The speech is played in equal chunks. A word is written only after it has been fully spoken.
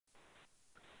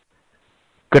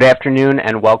Good afternoon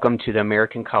and welcome to the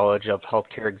American College of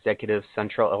Healthcare Executives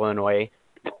Central Illinois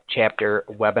Chapter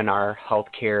Webinar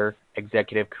Healthcare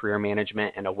Executive Career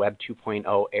Management in a Web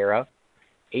 2.0 Era.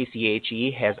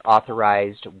 ACHE has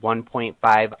authorized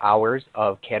 1.5 hours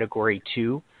of Category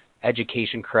 2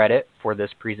 education credit for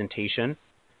this presentation.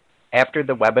 After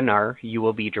the webinar, you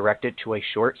will be directed to a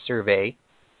short survey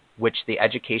which the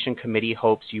Education Committee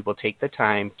hopes you will take the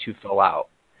time to fill out.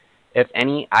 If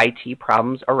any IT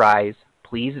problems arise,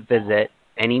 please visit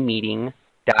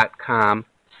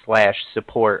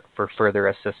anymeeting.com/support for further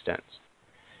assistance.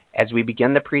 As we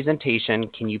begin the presentation,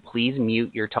 can you please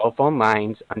mute your telephone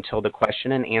lines until the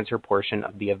question and answer portion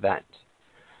of the event?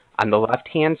 On the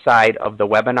left-hand side of the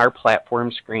webinar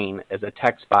platform screen is a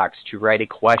text box to write a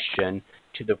question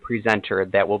to the presenter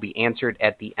that will be answered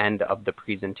at the end of the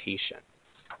presentation.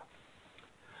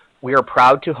 We are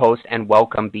proud to host and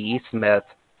welcome B.E. Smith,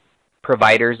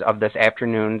 providers of this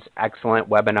afternoon's excellent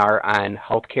webinar on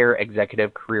Healthcare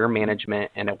Executive Career Management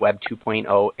in a Web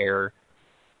 2.0 Era.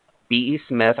 B.E.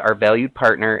 Smith, our valued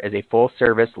partner, is a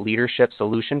full-service leadership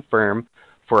solution firm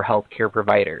for healthcare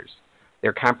providers.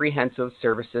 Their comprehensive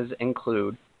services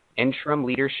include interim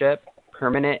leadership,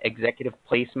 permanent executive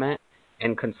placement,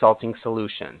 and consulting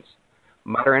solutions.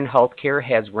 Modern Healthcare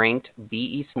has ranked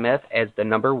B.E. Smith as the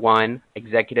 #1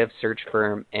 executive search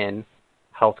firm in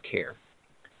healthcare.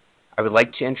 I would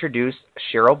like to introduce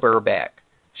Cheryl Burbach.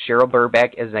 Cheryl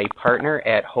Burbach is a partner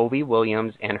at Hovey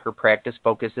and her practice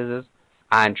focuses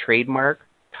on trademark,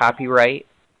 copyright,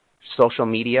 social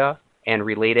media, and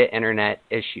related internet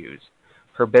issues.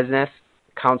 Her business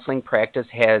counseling practice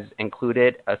has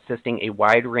included assisting a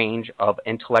wide range of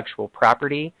intellectual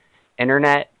property,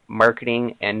 internet,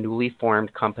 marketing, and newly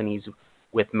formed companies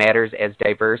with matters as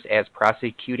diverse as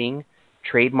prosecuting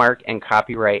trademark and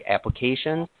copyright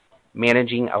applications,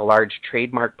 managing a large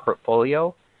trademark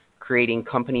portfolio, creating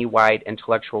company-wide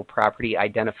intellectual property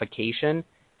identification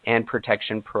and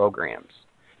protection programs,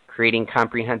 creating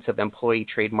comprehensive employee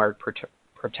trademark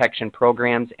protection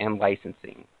programs and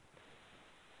licensing.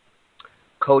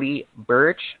 Cody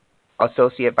Burch,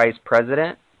 Associate Vice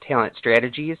President, Talent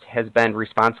Strategies, has been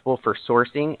responsible for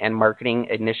sourcing and marketing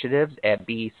initiatives at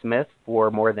B.E. Smith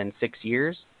for more than 6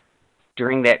 years.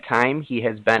 During that time, he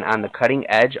has been on the cutting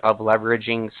edge of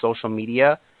leveraging social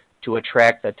media to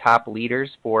attract the top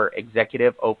leaders for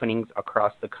executive openings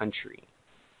across the country.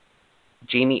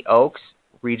 Jamie Oakes,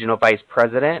 Regional Vice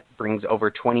President, brings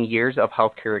over 20 years of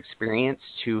healthcare experience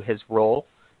to his role,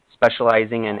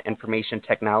 specializing in information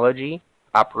technology,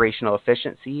 operational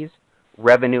efficiencies,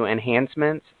 revenue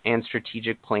enhancements, and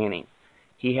strategic planning.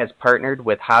 He has partnered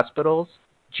with hospitals,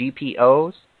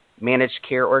 GPOs, managed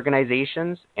care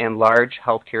organizations, and large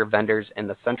healthcare vendors in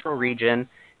the central region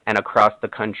and across the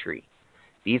country.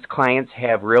 These clients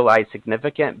have realized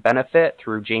significant benefit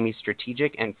through Jamie's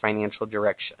strategic and financial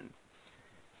direction.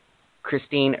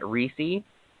 Christine Ricci,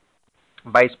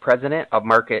 Vice President of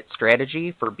Market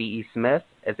Strategy for B.E. Smith,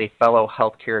 is a fellow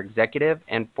healthcare executive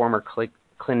and former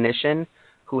clinician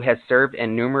who has served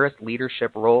in numerous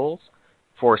leadership roles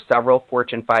for several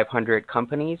Fortune 500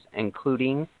 companies,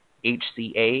 including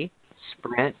HCA,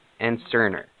 Sprint, and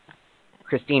Cerner.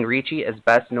 Christine Ricci is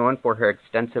best known for her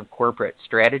extensive corporate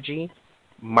strategy,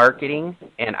 marketing,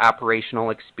 and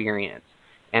operational experience,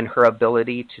 and her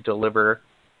ability to deliver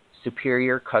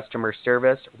superior customer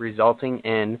service, resulting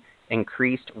in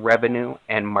increased revenue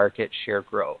and market share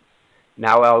growth.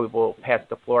 Now I will pass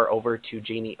the floor over to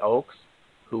Jamie Oakes,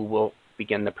 who will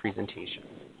begin the presentation.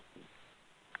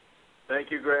 Thank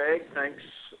you, Greg. Thanks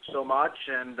so much,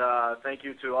 and thank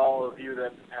you to all of you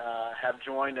that have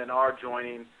joined and are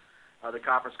joining the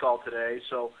conference call today.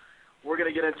 So we're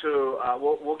going to get into,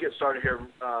 we'll get started here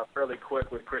fairly quick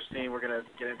with Christine. We're going to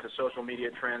get into social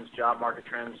media trends, job market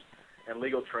trends, and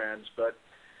legal trends.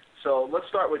 So let's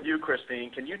start with you, Christine.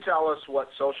 Can you tell us what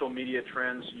social media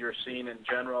trends you're seeing in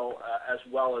general as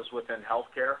well as within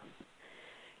healthcare?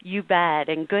 You bet,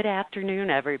 and good afternoon,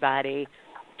 everybody.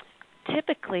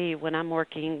 Typically, when I'm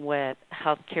working with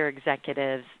healthcare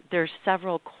executives, there's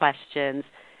several questions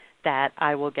that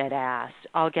I will get asked.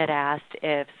 I'll get asked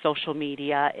if social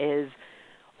media is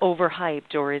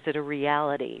overhyped or is it a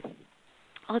reality.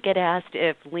 I'll get asked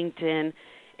if LinkedIn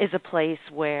is a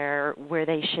place where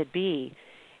they should be.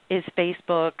 Is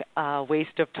Facebook a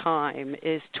waste of time?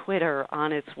 Is Twitter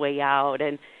on its way out?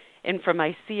 And from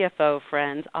my CFO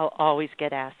friends, I'll always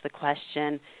get asked the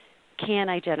question, can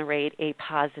I generate a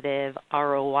positive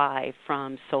ROI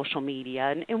from social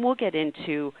media? And we'll get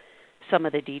into some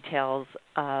of the details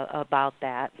about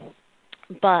that.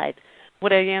 But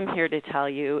what I am here to tell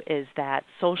you is that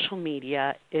social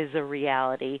media is a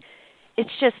reality. it's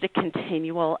just a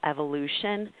continual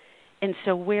evolution. And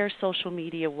so where social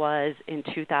media was in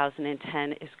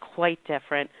 2010 is quite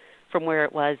different from where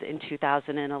it was in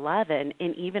 2011.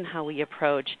 And even how we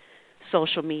approach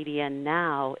social media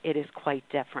now, it is quite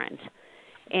different.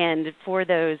 And for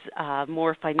those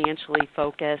more financially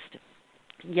focused,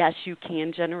 yes, you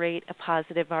can generate a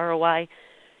positive ROI.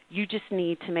 You just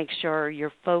need to make sure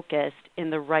you're focused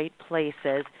in the right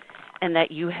places and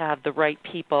that you have the right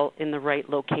people in the right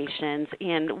locations.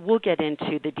 And we'll get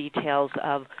into the details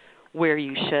of where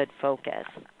you should focus.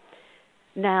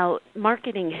 Now,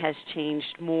 marketing has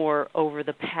changed more over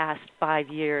the past 5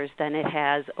 years than it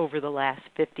has over the last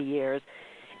 50 years.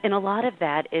 And a lot of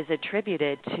that is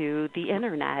attributed to the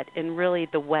Internet and really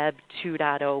the Web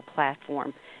 2.0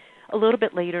 platform. A little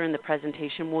bit later in the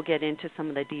presentation, we'll get into some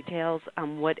of the details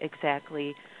on what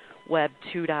exactly Web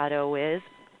 2.0 is.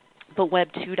 But Web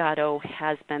 2.0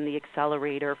 has been the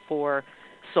accelerator for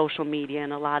social media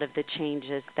and a lot of the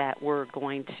changes that we're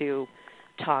going to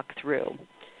talk through.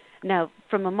 Now,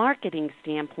 from a marketing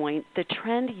standpoint, the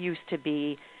trend used to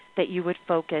be that you would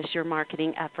focus your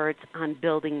marketing efforts on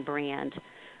building brand.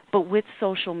 But with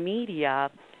social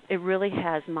media, it really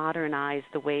has modernized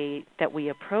the way that we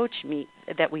approach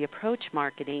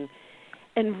marketing.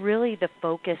 And really the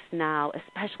focus now,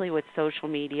 especially with social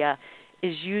media,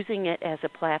 is using it as a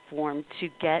platform to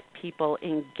get people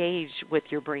engaged with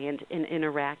your brand and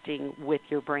interacting with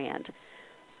your brand.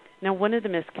 Now, one of the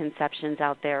misconceptions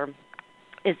out there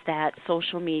is that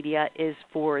social media is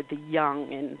for the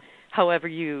young, and however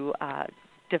you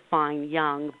define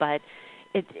young, but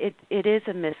it is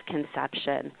a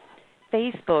misconception.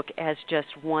 Facebook, as just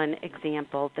one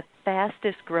example, the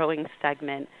fastest growing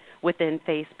segment within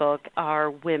Facebook are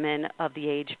women of the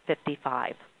age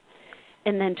 55.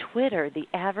 And then Twitter, the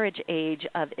average age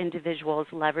of individuals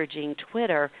leveraging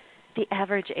Twitter, the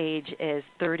average age is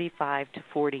 35 to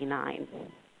 49.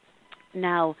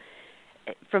 Now,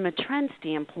 from a trend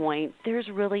standpoint, there's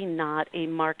really not a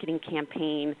marketing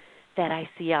campaign that I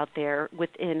see out there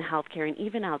within healthcare and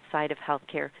even outside of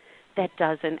healthcare that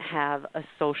doesn't have a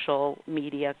social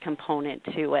media component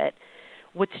to it.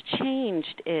 What's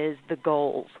changed is the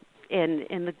goals.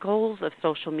 And the goals of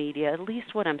social media, at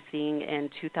least what I'm seeing in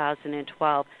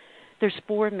 2012, there's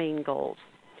 4 main goals.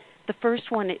 The first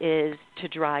one is to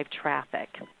drive traffic.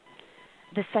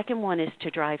 The second one is to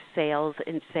drive sales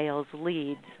and sales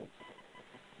leads.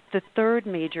 The third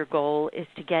major goal is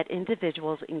to get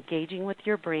individuals engaging with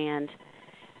your brand.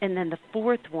 And then the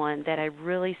fourth one that I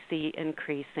really see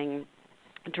increasing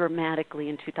dramatically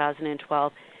in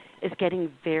 2012 is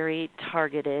getting very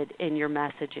targeted in your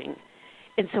messaging.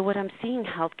 And so what I'm seeing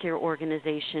healthcare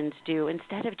organizations do,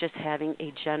 instead of just having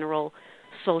a general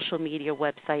social media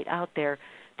website out there,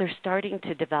 they're starting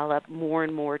to develop more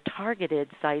and more targeted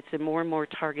sites and more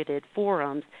targeted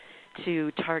forums to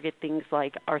target things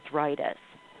like arthritis,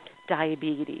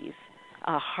 diabetes,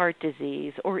 heart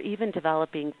disease, or even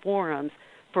developing forums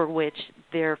for which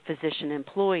their physician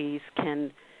employees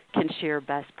can share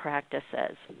best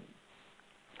practices.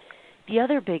 The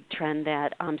other big trend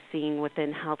that I'm seeing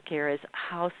within healthcare is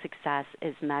how success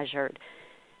is measured.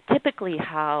 Typically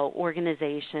how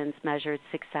organizations measured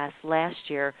success last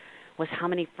year was how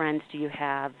many friends do you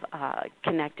have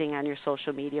connecting on your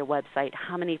social media website,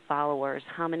 how many followers,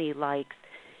 how many likes.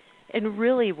 And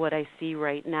really what I see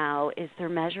right now is they're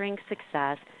measuring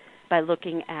success by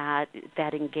looking at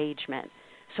that engagement.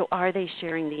 So are they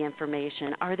sharing the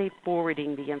information? Are they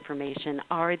forwarding the information?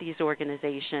 Are these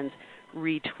organizations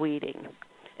retweeting?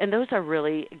 And those are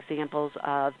really examples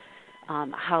of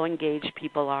how engaged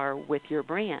people are with your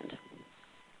brand.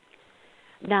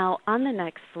 Now, on the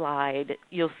next slide,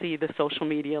 you'll see the social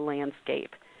media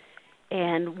landscape.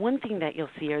 And one thing that you'll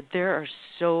see are there are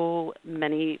so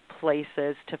many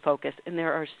places to focus, and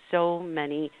there are so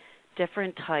many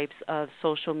different types of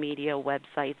social media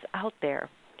websites out there.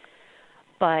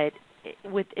 But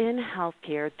within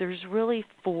healthcare, there's really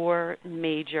 4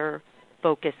 major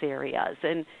focus areas.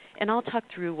 And I'll talk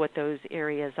through what those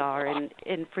areas are.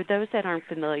 And for those that aren't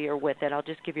familiar with it, I'll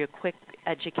just give you a quick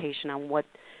education on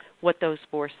what those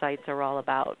 4 sites are all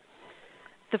about.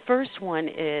 The first one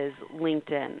is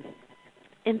LinkedIn.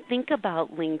 And think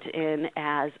about LinkedIn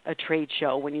as a trade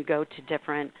show when you go to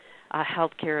different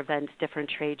healthcare events, different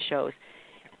trade shows.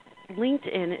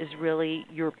 LinkedIn is really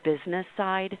your business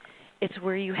side. It's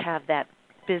where you have that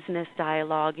business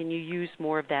dialogue and you use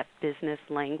more of that business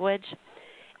language.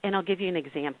 And I'll give you an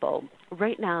example.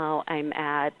 Right now I'm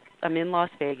in Las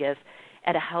Vegas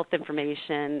at a health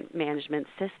information management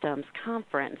systems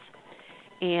conference.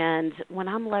 And when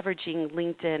I'm leveraging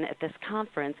LinkedIn at this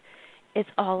conference, It's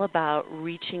all about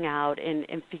reaching out and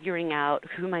figuring out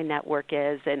who my network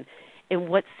is and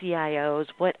what CIOs,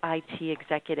 what IT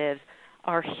executives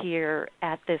are here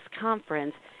at this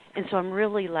conference. And so I'm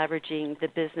really leveraging the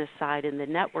business side and the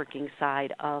networking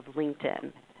side of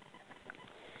LinkedIn.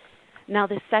 Now,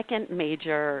 the second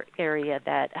major area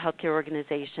that healthcare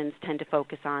organizations tend to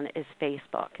focus on is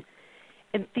Facebook.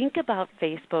 And think about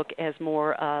Facebook as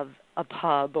more of a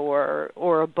pub or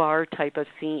a bar type of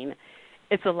scene.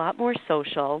 It's a lot more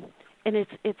social, and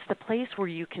it's the place where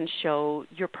you can show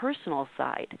your personal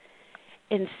side.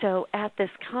 And so at this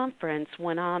conference,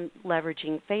 when I'm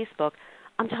leveraging Facebook,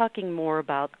 I'm talking more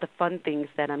about the fun things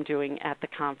that I'm doing at the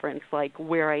conference, like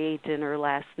where I ate dinner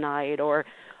last night or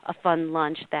a fun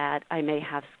lunch that I may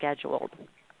have scheduled.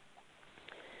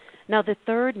 Now, the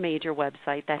third major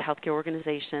website that healthcare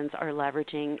organizations are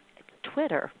leveraging,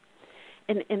 Twitter.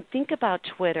 And think about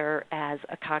Twitter as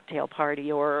a cocktail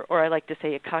party, or I like to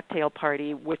say a cocktail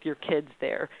party with your kids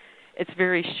there. It's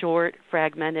very short,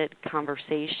 fragmented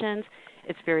conversations.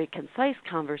 It's very concise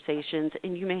conversations,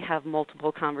 and you may have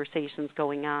multiple conversations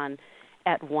going on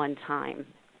at one time.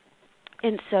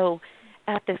 And so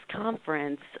at this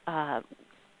conference,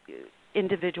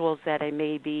 individuals that I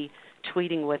may be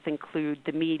tweeting with include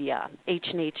the media.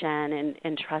 H&HN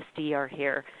and Trustee are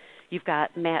here. You've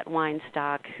got Matt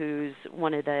Weinstock, who's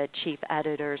one of the chief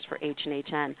editors for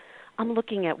H&HN. I'm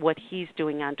looking at what he's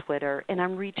doing on Twitter, and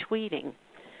I'm retweeting.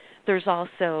 There's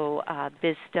also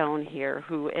Biz Stone here,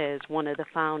 who is one of the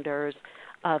founders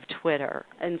of Twitter.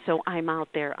 And so I'm out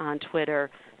there on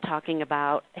Twitter talking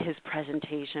about his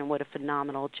presentation, what a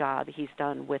phenomenal job he's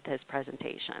done with his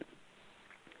presentation.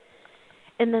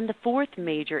 And then the fourth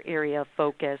major area of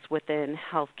focus within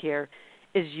healthcare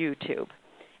is YouTube.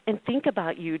 And think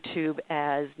about YouTube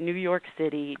as New York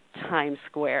City, Times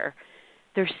Square.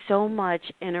 There's so much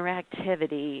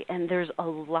interactivity, and there's a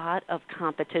lot of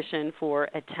competition for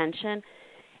attention,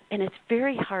 and it's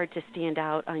very hard to stand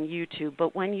out on YouTube,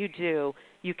 but when you do,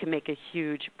 you can make a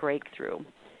huge breakthrough.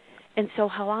 And so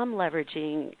how I'm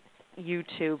leveraging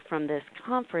YouTube from this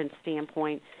conference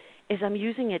standpoint is I'm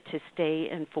using it to stay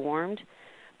informed,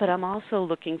 but I'm also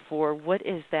looking for what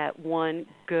is that one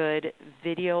good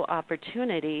video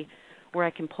opportunity where I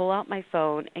can pull out my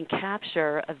phone and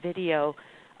capture a video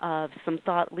of some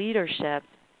thought leadership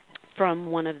from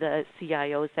one of the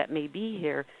CIOs that may be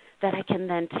here that I can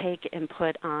then take and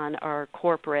put on our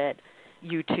corporate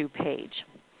YouTube page.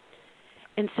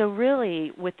 And so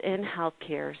really within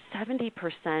healthcare,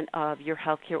 70% of your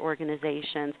healthcare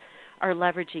organizations are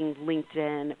leveraging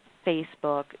LinkedIn,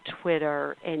 Facebook,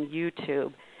 Twitter, and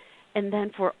YouTube. And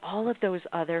then for all of those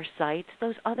other sites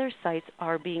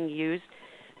are being used,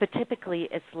 but typically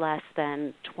it's less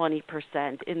than 20%,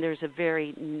 and there's a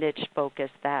very niche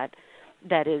focus that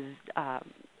is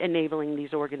enabling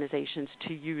these organizations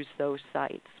to use those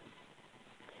sites.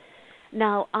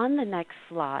 Now, on the next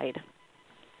slide,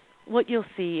 what you'll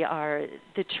see are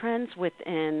the trends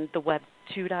within the Web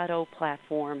 2.0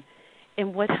 platform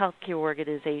and what healthcare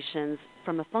organizations,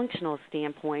 from a functional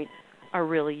standpoint, are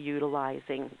really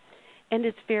utilizing. And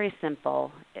it's very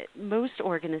simple. Most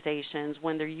organizations,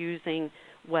 when they're using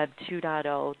Web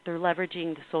 2.0, they're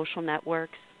leveraging the social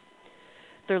networks,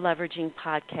 they're leveraging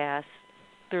podcasts,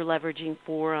 they're leveraging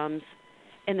forums,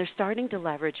 and they're starting to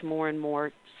leverage more and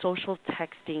more social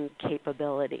texting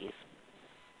capabilities.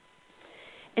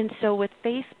 And so with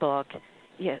Facebook,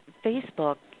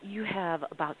 you have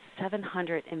about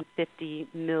 750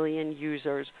 million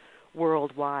users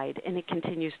worldwide, and it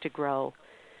continues to grow.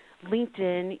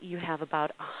 LinkedIn, you have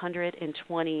about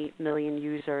 120 million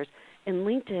users, and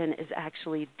LinkedIn is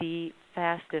actually the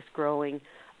fastest growing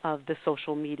of the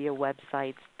social media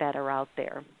websites that are out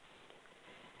there.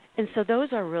 And so those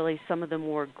are really some of the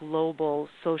more global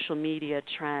social media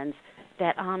trends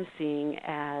that I'm seeing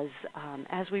as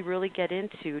we really get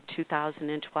into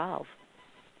 2012.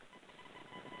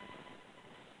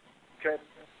 Okay,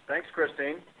 thanks,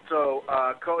 Christine. So,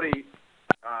 Cody,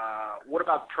 what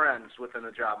about trends within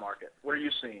the job market? What are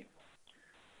you seeing?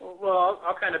 Well,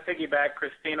 I'll kind of piggyback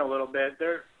Christine a little bit.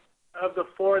 Of the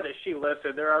four that she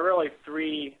listed, there are really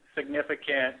three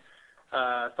significant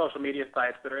social media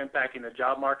sites that are impacting the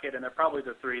job market, and they're probably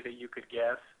the three that you could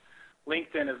guess.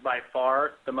 LinkedIn is by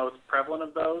far the most prevalent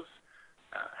of those.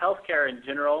 Healthcare in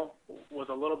general was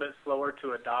a little bit slower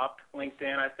to adopt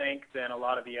LinkedIn, I think, than a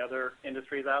lot of the other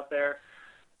industries out there.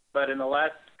 But in the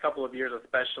last couple of years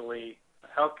especially,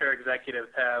 healthcare executives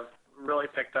have really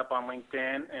picked up on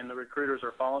LinkedIn, and the recruiters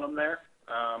are following them there.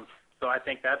 So I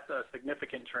think that's a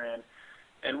significant trend.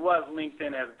 And what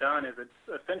LinkedIn has done is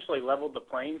it's essentially leveled the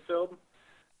playing field.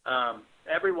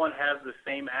 Everyone has the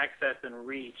same access and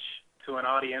reach to an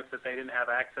audience that they didn't have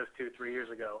access to 3 years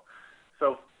ago.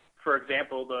 So, for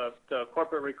example, the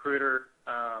corporate recruiter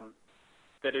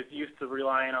that is used to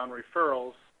relying on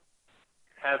referrals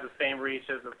has the same reach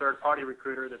as the third-party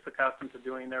recruiter that's accustomed to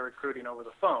doing their recruiting over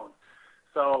the phone.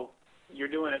 So you're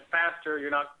doing it faster. You're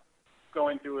not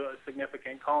going through a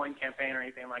significant calling campaign or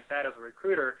anything like that as a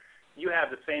recruiter. You have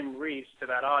the same reach to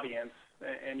that audience,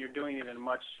 and you're doing it in a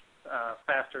much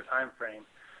faster time frame.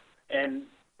 And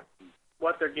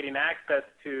what they're getting access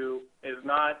to is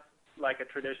not like a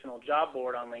traditional job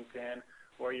board on LinkedIn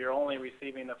where you're only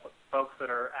receiving the folks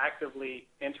that are actively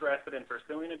interested in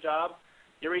pursuing a job.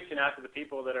 You're reaching out to the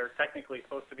people that are technically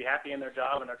supposed to be happy in their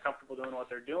job and are comfortable doing what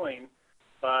they're doing,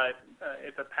 but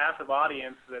it's a passive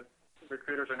audience that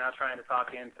recruiters are now trying to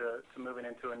talk into moving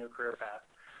into a new career path.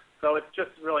 So it's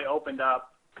just really opened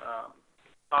up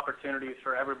opportunities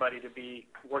for everybody to be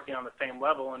working on the same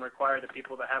level and require the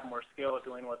people that have more skill at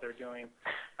doing what they're doing,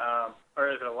 or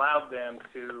it allows them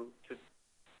to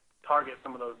target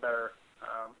some of those better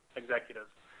executives.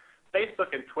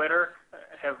 Facebook and Twitter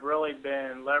have really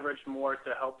been leveraged more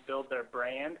to help build their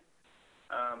brand,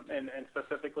 and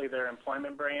specifically their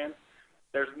employment brand.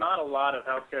 There's not a lot of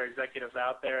healthcare executives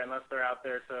out there unless they're out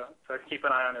there to keep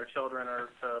an eye on their children or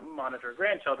to monitor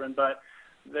grandchildren, but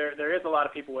there is a lot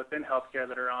of people within healthcare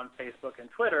that are on Facebook and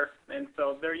Twitter, and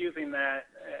so they're using that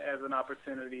as an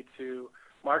opportunity to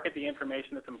market the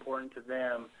information that's important to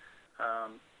them,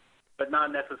 but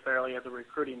not necessarily as a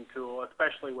recruiting tool,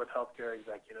 especially with healthcare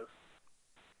executives.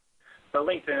 So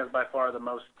LinkedIn is by far the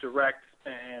most direct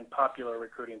and popular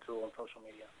recruiting tool on social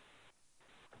media.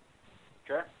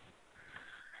 Okay.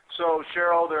 So,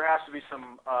 Cheryl, there has to be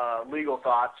some legal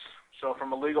thoughts. So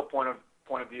from a legal point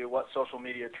of view, what social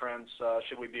media trends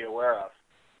should we be aware of?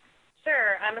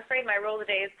 Sure. I'm afraid my role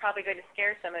today is probably going to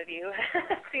scare some of you.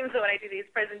 It seems that when I do these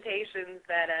presentations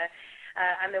that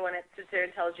I'm the one that sits there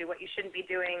and tells you what you shouldn't be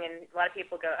doing, and a lot of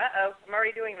people go, uh-oh, I'm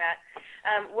already doing that.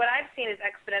 What I've seen is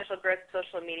exponential growth of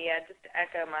social media, just to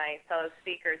echo my fellow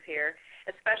speakers here,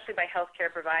 especially by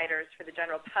healthcare providers for the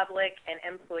general public and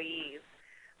employees,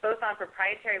 both on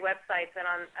proprietary websites and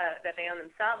on that they own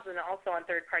themselves, and also on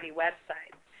third-party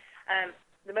websites.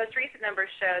 The most recent numbers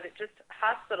show that just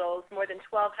hospitals, more than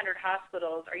 1,200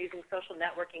 hospitals, are using social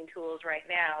networking tools right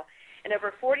now, and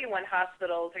over 41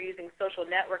 hospitals are using social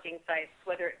networking sites,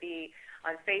 whether it be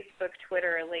on Facebook,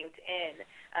 Twitter, or LinkedIn.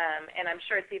 And I'm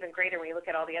sure it's even greater when you look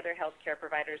at all the other healthcare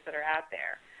providers that are out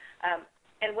there.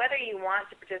 And whether you want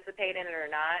to participate in it or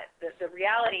not, the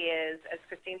reality is, as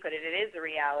Christine put it, it is a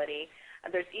reality.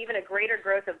 There's even a greater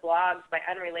growth of blogs by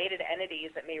unrelated entities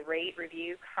that may rate,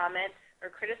 review, comment, or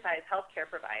criticize healthcare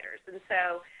providers. And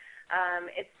so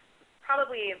it's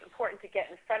probably important to get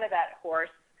in front of that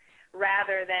horse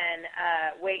rather than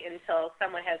wait until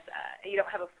someone has, you don't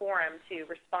have a forum to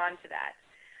respond to that.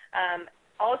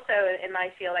 Also, in my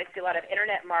field, I see a lot of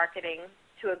internet marketing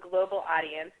to a global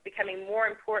audience becoming more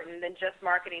important than just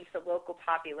marketing to the local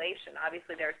population.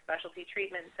 Obviously, there are specialty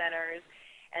treatment centers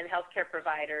and healthcare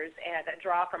providers that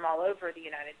draw from all over the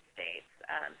United States,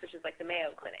 such as like the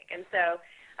Mayo Clinic. And so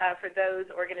for those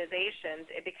organizations,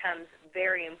 it becomes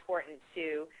very important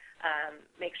to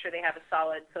make sure they have a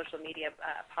solid social media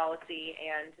policy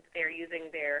and they're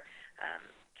using their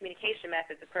communication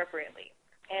methods appropriately.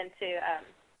 And to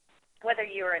whether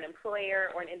you're an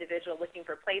employer or an individual looking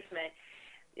for placement,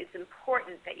 it's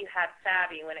important that you have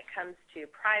savvy when it comes to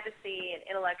privacy and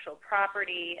intellectual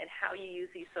property and how you use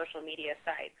these social media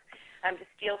sites. To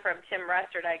steal from Tim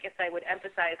Rustard, I guess I would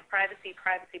emphasize privacy,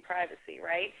 privacy, privacy,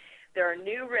 right? There are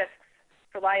new risks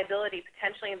for liability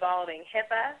potentially involving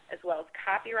HIPAA as well as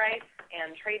copyrights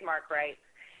and trademark rights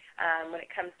when it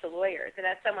comes to lawyers. And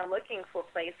as someone looking for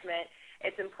placement,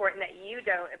 it's important that you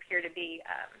don't appear to be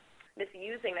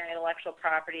misusing that intellectual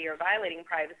property or violating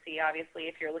privacy, obviously,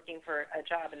 if you're looking for a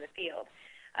job in the field.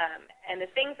 And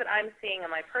the things that I'm seeing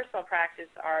in my personal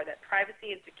practice are that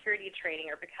privacy and security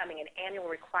training are becoming an annual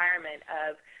requirement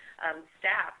of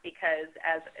staff because,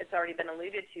 as it's already been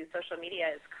alluded to, social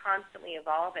media is constantly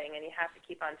evolving and you have to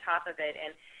keep on top of it.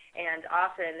 And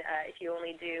often, if you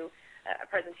only do a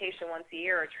presentation once a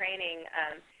year or training,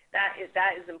 that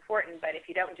is important, but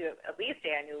if you don't do it at least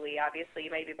annually, obviously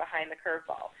you may be behind the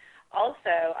curveball.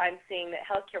 Also, I'm seeing that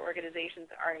healthcare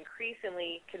organizations are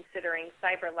increasingly considering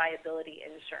cyber liability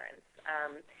insurance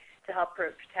to help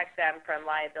protect them from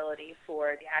liability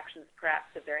for the actions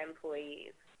perhaps of their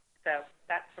employees. So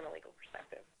that's from a legal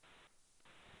perspective.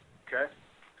 Okay.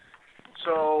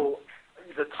 So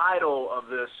the title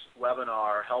of this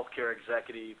webinar, Healthcare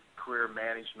Executive Career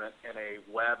Management in a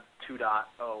Web 2.0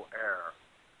 Era.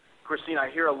 Christine,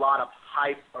 I hear a lot of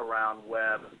hype around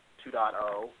Web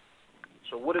 2.0.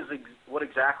 So what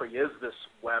exactly is this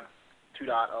Web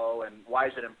 2.0, and why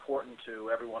is it important to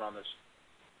everyone on this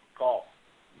call?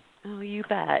 Oh, you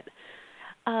bet.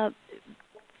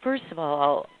 First of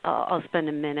all, I'll spend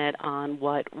a minute on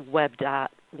what Web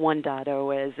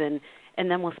 1.0 is,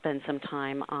 and then we'll spend some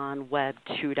time on Web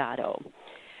 2.0.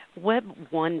 Web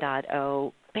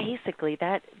 1.0, basically,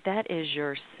 that is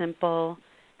your simple,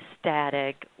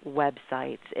 static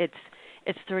websites. It's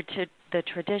the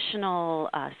traditional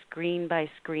screen by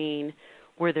screen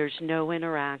where there's no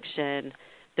interaction,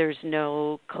 there's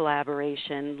no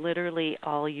collaboration. Literally,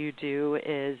 all you do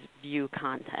is view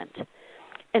content.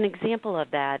 An example of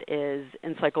that is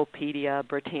Encyclopedia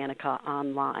Britannica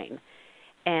Online.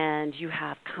 And you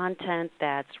have content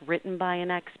that's written by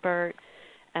an expert,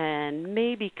 and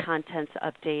maybe content's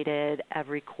updated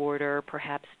every quarter,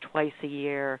 perhaps twice a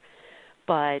year,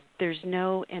 but there's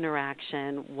no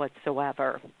interaction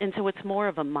whatsoever. And so it's more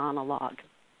of a monologue.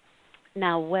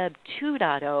 Now, Web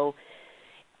 2.0,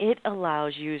 it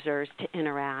allows users to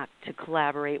interact, to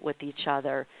collaborate with each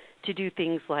other, to do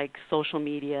things like social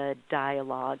media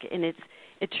dialogue. And it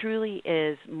truly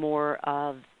is more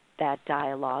of that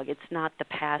dialogue. It's not the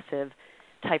passive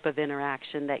type of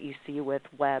interaction that you see with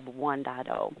Web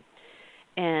 1.0.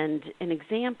 And an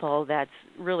example that's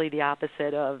really the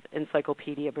opposite of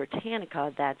Encyclopedia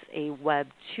Britannica, that's a Web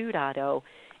 2.0,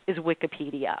 is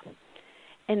Wikipedia.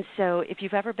 And so if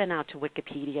you've ever been out to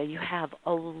Wikipedia, you have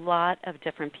a lot of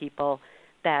different people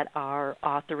that are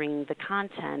authoring the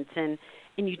content, and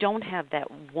you don't have that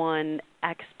one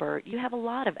expert. You have a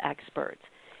lot of experts,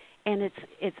 and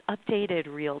it's updated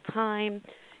real time.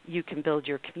 You can build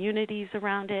your communities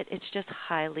around it. It's just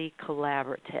highly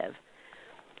collaborative.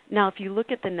 Now, if you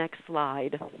look at the next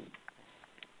slide,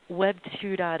 Web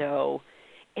 2.0,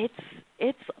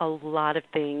 it's a lot of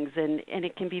things, and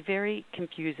it can be very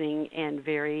confusing and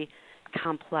very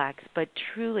complex, but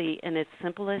truly, in its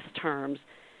simplest terms,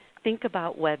 think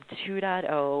about Web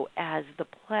 2.0 as the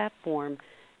platform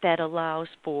that allows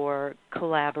for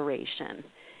collaboration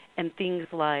and things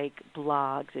like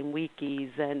blogs and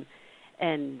wikis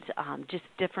and just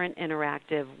different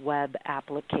interactive web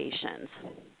applications.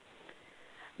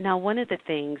 Now, one of the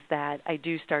things that I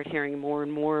do start hearing more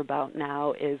and more about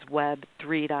now is Web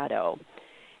 3.0.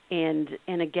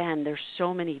 And again, there's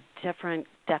so many different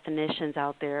definitions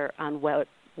out there on what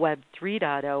Web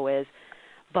 3.0 is,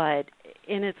 but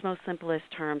in its most simplest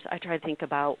terms, I try to think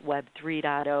about Web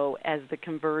 3.0 as the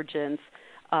convergence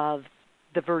of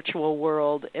the virtual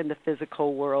world and the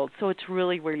physical world. So it's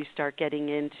really where you start getting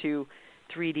into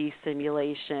 3D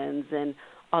simulations and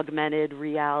augmented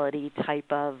reality type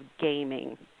of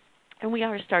gaming. And we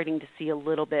are starting to see a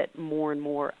little bit more and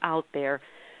more out there,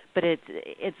 but it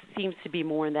seems to be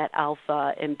more in that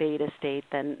alpha and beta state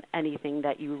than anything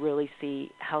that you really see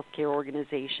healthcare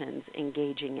organizations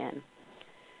engaging in.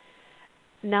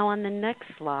 Now on the next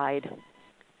slide,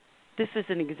 this is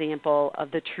an example of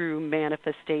the true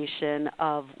manifestation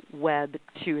of Web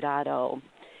 2.0.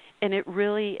 And it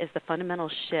really is the fundamental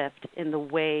shift in the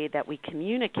way that we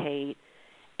communicate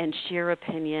and share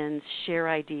opinions, share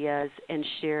ideas, and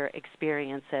share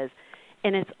experiences.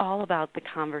 And it's all about the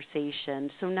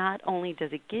conversation. So not only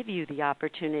does it give you the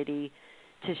opportunity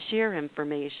to share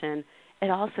information, it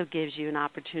also gives you an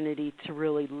opportunity to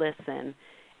really listen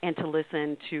and to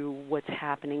listen to what's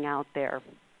happening out there.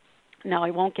 Now,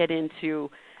 I won't get into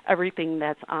everything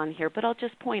that's on here, but I'll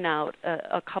just point out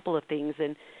a couple of things.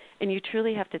 And you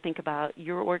truly have to think about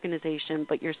your organization,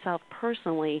 but yourself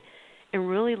personally, and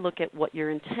really look at what your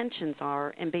intentions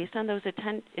are. And based on those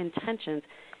intentions,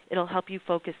 it'll help you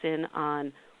focus in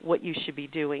on what you should be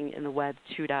doing in the Web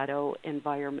 2.0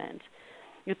 environment.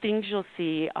 The things you'll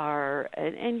see are,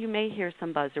 and you may hear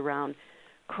some buzz around,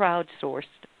 crowdsourced.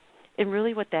 And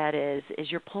really what that is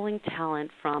you're pulling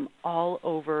talent from all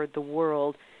over the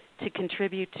world to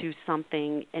contribute to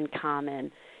something in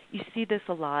common. You see this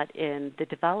a lot in the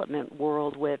development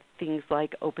world with things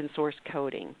like open source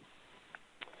coding.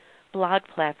 Blog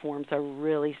platforms are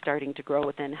really starting to grow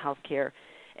within healthcare,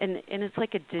 and it's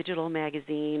like a digital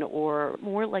magazine or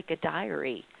more like a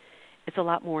diary. It's a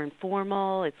lot more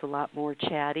informal. It's a lot more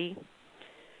chatty.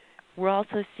 We're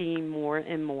also seeing more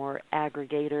and more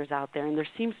aggregators out there, and there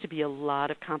seems to be a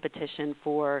lot of competition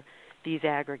for these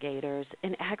aggregators.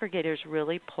 And aggregators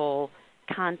really pull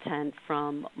content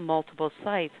from multiple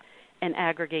sites and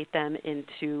aggregate them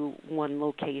into one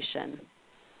location.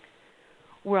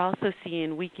 We're also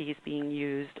seeing wikis being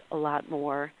used a lot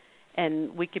more,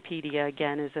 and Wikipedia,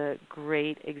 again, is a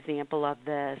great example of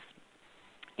this.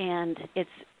 And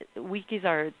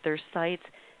wikis they're sites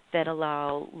that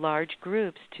allow large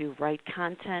groups to write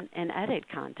content and edit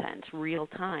content real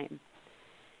time.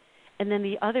 And then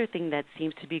the other thing that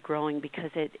seems to be growing,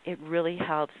 because it really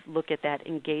helps look at that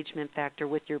engagement factor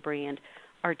with your brand,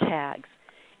 are tags.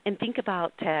 And think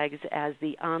about tags as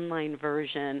the online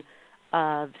version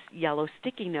of yellow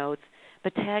sticky notes,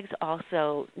 but tags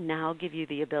also now give you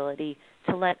the ability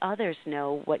to let others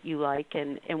know what you like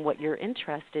and what you're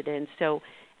interested in. So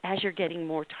as you're getting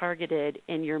more targeted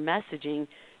in your messaging,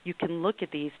 you can look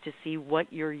at these to see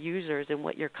what your users and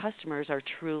what your customers are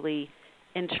truly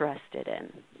interested in.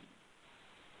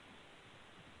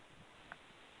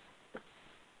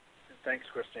 Thanks,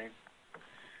 Christine.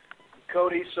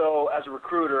 Cody, so as a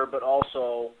recruiter, but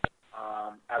also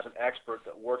as an expert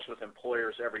that works with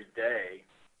employers every day,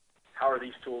 how are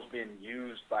these tools being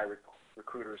used by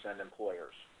recruiters and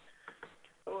employers?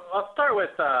 I'll start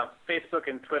with Facebook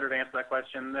and Twitter to answer that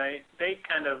question. They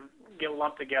kind of get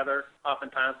lumped together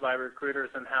oftentimes by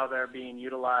recruiters and how they're being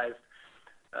utilized.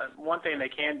 One thing they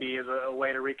can be is a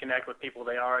way to reconnect with people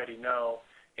they already know.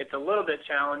 It's a little bit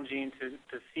challenging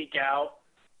to seek out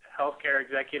healthcare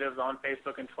executives on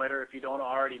Facebook and Twitter if you don't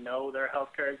already know they're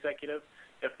healthcare executives.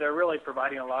 If they're really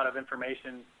providing a lot of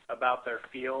information about their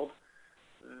field,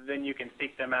 then you can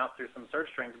seek them out through some search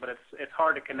strings, but it's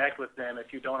hard to connect with them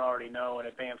if you don't already know in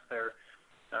advance they're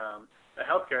a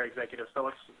healthcare executive. So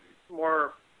it's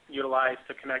more utilized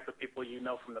to connect with people you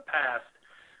know from the past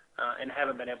and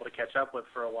haven't been able to catch up with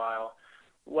for a while.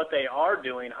 What they are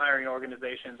doing, hiring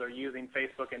organizations, are using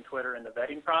Facebook and Twitter in the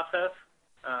vetting process.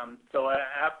 So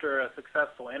after a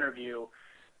successful interview,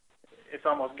 it's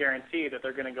almost guaranteed that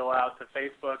they're going to go out to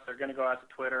Facebook, they're going to go out to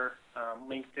Twitter,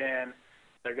 LinkedIn,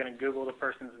 they're going to Google the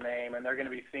person's name, and they're going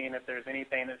to be seeing if there's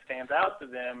anything that stands out to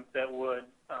them that would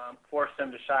force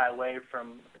them to shy away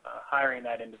from hiring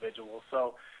that individual.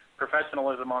 So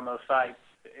professionalism on those sites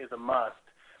is a must.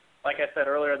 Like I said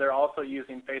earlier, they're also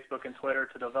using Facebook and Twitter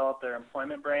to develop their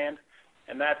employment brand,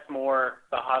 and that's more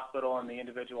the hospital and the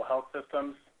individual health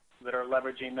systems that are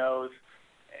leveraging those.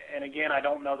 And again, I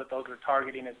don't know that those are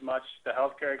targeting as much the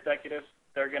healthcare executives.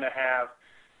 They're going to have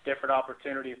different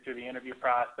opportunities through the interview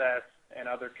process and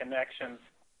other connections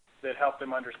that help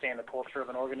them understand the culture of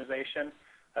an organization.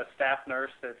 A staff nurse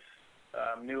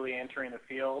that's newly entering the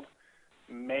field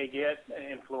may get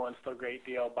influenced a great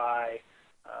deal by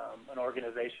an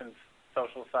organization's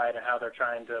social site and how they're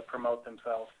trying to promote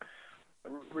themselves.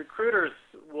 Recruiters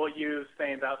will use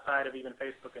things outside of even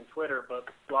Facebook and Twitter, but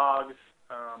blogs,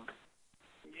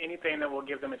 anything that will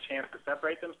give them a chance to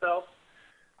separate themselves.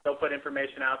 They'll put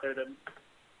information out there that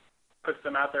puts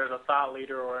them out there as a thought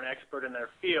leader or an expert in their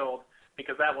field,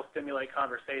 because that will stimulate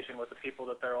conversation with the people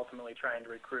that they're ultimately trying to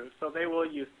recruit. So they will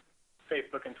use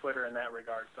Facebook and Twitter in that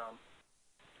regard some.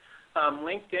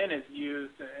 LinkedIn is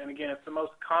used, and again, it's the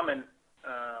most common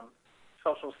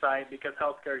social site because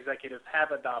healthcare executives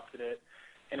have adopted it,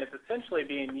 and it's essentially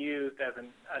being used as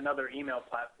another email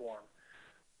platform.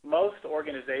 Most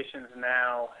organizations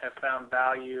now have found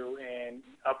value in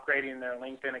upgrading their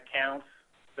LinkedIn accounts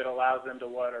that allows them to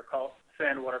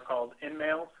send what are called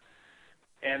in-mails.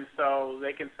 And so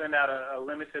they can send out a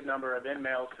limited number of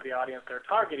in-mails to the audience they're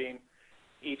targeting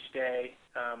each day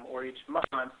or each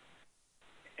month,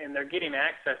 and they're getting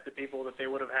access to people that they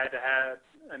would have had to have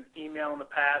an email in the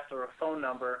past or a phone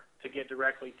number to get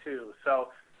directly to. So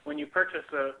when you purchase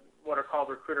what are called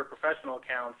recruiter professional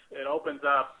accounts, it opens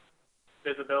up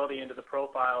visibility into the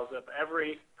profiles of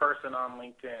every person on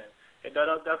LinkedIn. It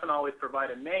doesn't always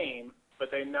provide a name, but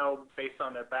they know based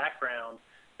on their background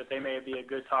that they may be a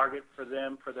good target for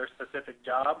them for their specific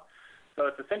job. So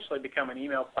it's essentially become an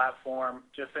email platform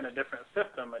just in a different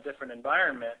system, a different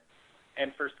environment.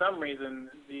 And for some reason,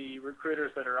 the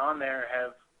recruiters that are on there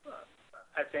have,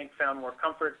 I think, found more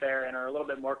comfort there and are a little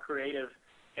bit more creative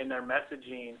in their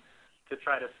messaging to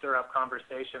try to stir up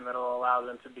conversation that will allow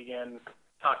them to begin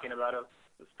talking about a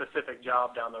specific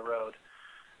job down the road.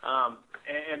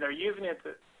 And they're using it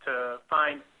to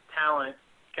find talent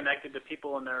connected to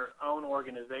people in their own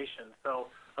organization. So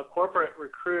a corporate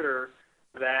recruiter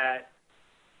that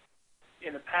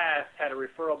in the past had a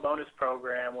referral bonus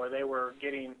program where they were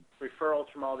getting referrals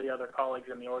from all the other colleagues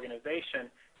in the organization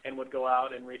and would go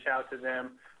out and reach out to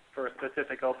them for a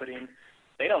specific opening,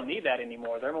 they don't need that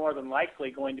anymore. They're more than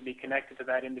likely going to be connected to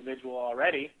that individual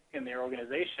already in their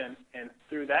organization, and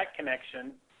through that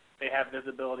connection, they have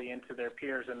visibility into their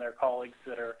peers and their colleagues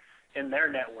that are in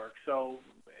their network. So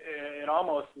it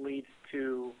almost leads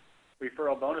to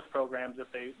referral bonus programs, if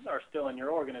they are still in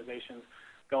your organizations,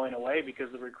 going away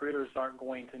because the recruiters aren't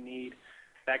going to need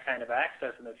that kind of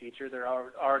access in the future. They're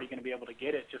already going to be able to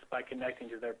get it just by connecting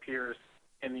to their peers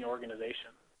in the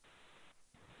organization.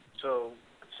 So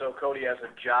Cody, as a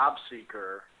job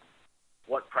seeker,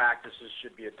 what practices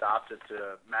should be adopted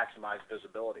to maximize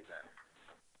visibility then?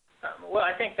 Well,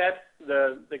 I think that's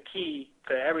the key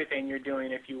to everything you're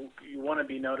doing. If you want to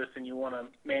be noticed and you want to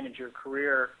manage your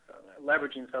career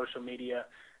leveraging social media,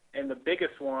 and the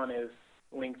biggest one is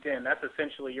LinkedIn. That's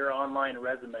essentially your online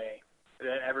resume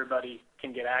that everybody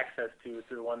can get access to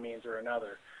through one means or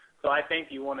another. So I think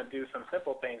you want to do some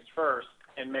simple things first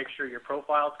and make sure your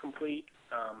profile's complete.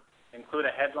 Include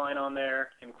a headline on there,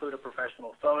 include a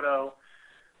professional photo.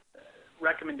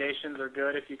 Recommendations are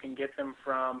good if you can get them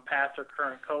from past or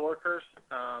current coworkers.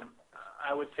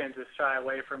 I would tend to shy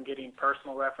away from getting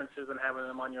personal references and having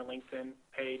them on your LinkedIn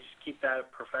page. Keep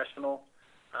that professional.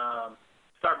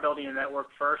 Start building your network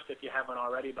first if you haven't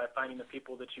already by finding the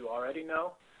people that you already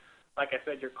know. Like I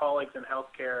said, your colleagues in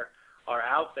healthcare are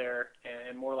out there,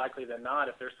 and more likely than not,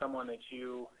 if there's someone that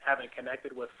you haven't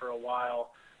connected with for a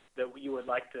while that you would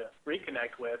like to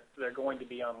reconnect with, they're going to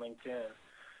be on LinkedIn.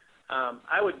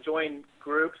 I would join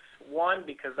groups, one,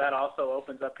 because that also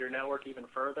opens up your network even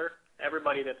further.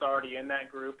 Everybody that's already in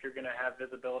that group, you're going to have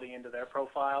visibility into their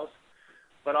profiles.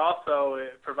 But also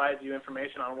it provides you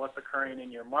information on what's occurring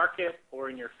in your market or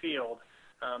in your field.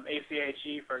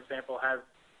 ACHE, for example, has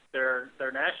their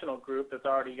national group that's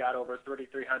already got over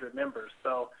 3,300 members.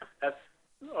 So that's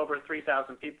over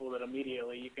 3,000 people that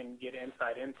immediately you can get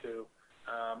insight into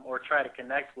or try to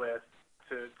connect with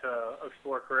to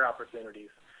explore career opportunities.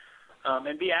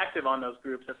 And be active on those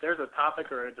groups. If there's a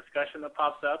topic or a discussion that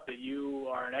pops up that you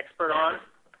are an expert on,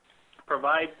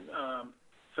 provide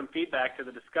some feedback to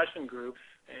the discussion groups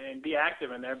and be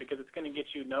active in there because it's going to get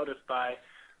you noticed by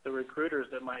the recruiters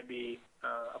that might be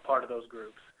a part of those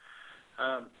groups.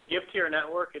 Give to your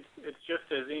network. It's just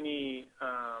as any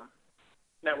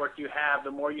network you have.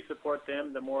 The more you support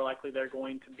them, the more likely they're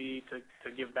going to be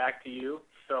to give back to you.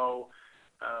 So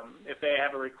if they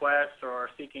have a request or are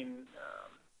seeking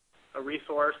a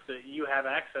resource that you have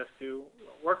access to,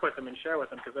 work with them and share with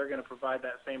them because they're going to provide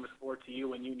that same support to you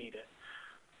when you need it.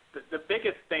 The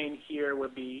biggest thing here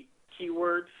would be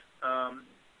keywords.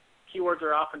 Keywords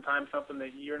are oftentimes something that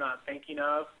you're not thinking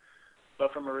of,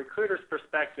 but from a recruiter's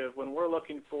perspective, when we're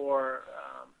looking for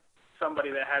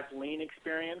somebody that has lean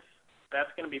experience, that's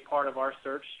going to be part of our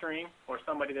search string, or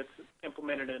somebody that's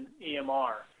implemented an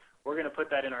EMR. We're going to put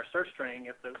that in our search string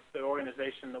if the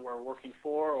organization that we're working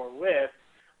for or with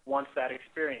wants that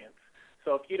experience.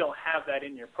 So if you don't have that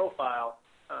in your profile,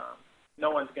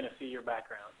 no one's going to see your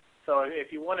background. So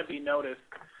if you want to be noticed,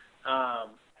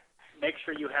 make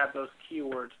sure you have those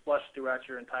keywords flushed throughout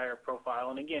your entire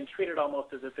profile. And again, treat it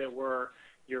almost as if it were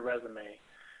your resume.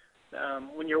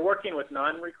 When you're working with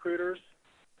non-recruiters,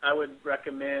 I would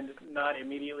recommend not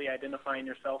immediately identifying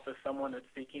yourself as someone that's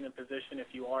seeking a position if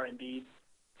you are indeed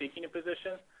seeking a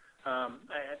position.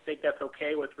 I think that's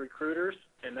okay with recruiters,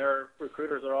 and their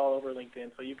recruiters are all over LinkedIn,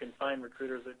 so you can find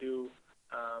recruiters that do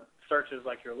searches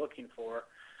like you're looking for.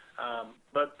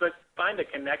 But find a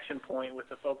connection point with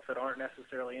the folks that aren't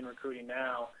necessarily in recruiting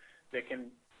now that can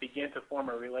begin to form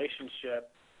a relationship,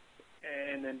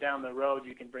 and then down the road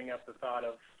you can bring up the thought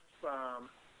of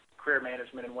career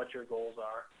management and what your goals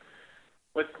are.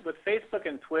 With Facebook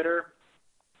and Twitter,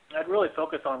 I'd really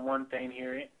focus on one thing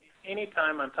here.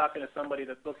 Anytime I'm talking to somebody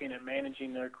that's looking at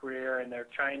managing their career and they're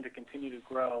trying to continue to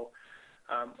grow,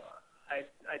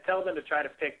 I tell them to try to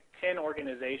pick 10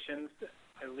 organizations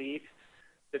at least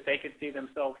that they could see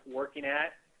themselves working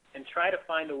at, and try to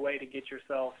find a way to get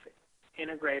yourself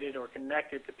integrated or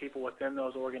connected to people within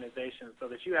those organizations so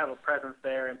that you have a presence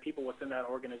there and people within that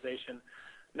organization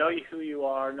know who you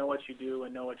are, know what you do,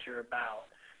 and know what you're about.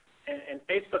 And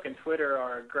Facebook and Twitter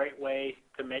are a great way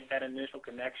to make that initial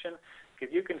connection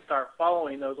because you can start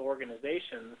following those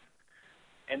organizations,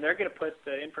 and they're going to put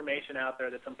the information out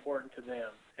there that's important to them.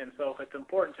 And so if it's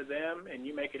important to them and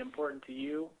you make it important to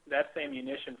you, that's the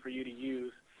ammunition for you to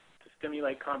use to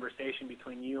stimulate conversation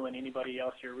between you and anybody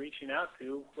else you're reaching out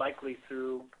to, likely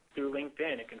through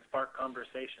LinkedIn. It can spark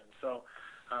conversation. So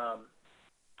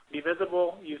be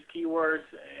visible, use keywords,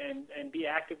 and be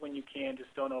active when you can. Just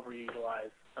don't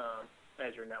overutilize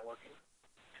as you're networking.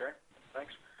 Okay,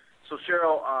 thanks. So,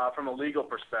 Cheryl, from a legal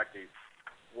perspective,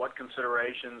 what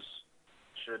considerations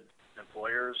should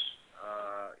employers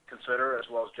consider as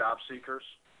well as job seekers?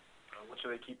 What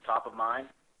should they keep top of mind?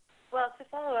 Well, to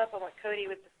follow up on what Cody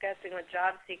was discussing with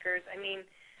job seekers, I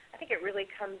think it really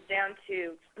comes down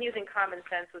to using common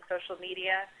sense with social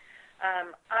media.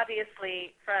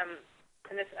 Obviously,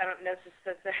 and this I don't know if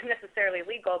this is necessarily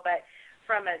legal, but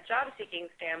from a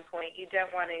job-seeking standpoint, you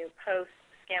don't want to post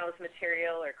scandalous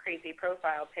material or crazy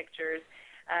profile pictures,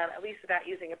 at least without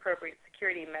using appropriate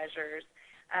security measures.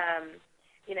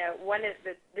 one of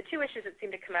the two issues that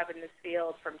seem to come up in this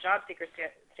field from job seeker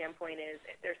standpoint is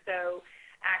they're so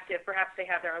active. Perhaps they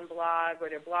have their own blog, or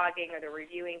they're blogging, or they're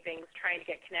reviewing things, trying to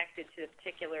get connected to a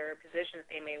particular position that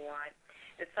they may want,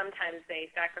 that sometimes they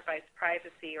sacrifice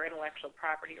privacy or intellectual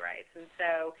property rights. And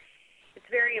so it's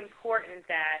very important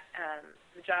that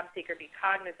the job seeker be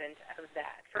cognizant of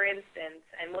that. For instance,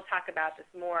 and we'll talk about this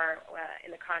more in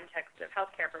the context of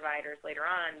healthcare providers later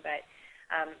on, but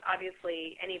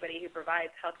obviously anybody who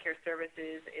provides healthcare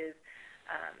services is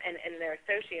and their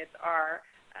associates are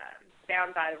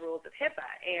bound by the rules of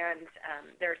HIPAA. And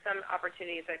there are some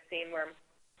opportunities I've seen where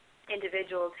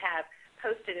individuals have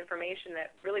posted information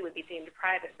that really would be deemed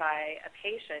private by a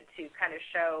patient to kind of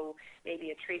show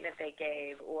maybe a treatment they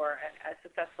gave or a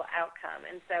successful outcome.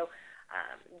 And so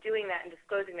doing that and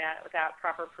disclosing that without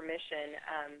proper permission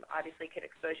obviously could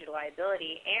expose you to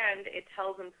liability, and it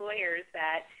tells employers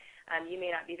that you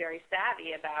may not be very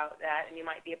savvy about that and you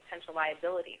might be a potential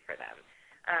liability for them.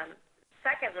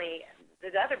 Secondly,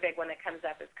 the other big one that comes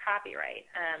up is copyright.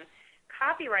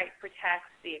 Copyright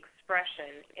protects the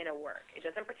expression in a work. It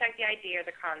doesn't protect the idea or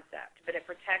the concept, but it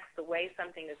protects the way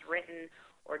something is written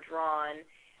or drawn.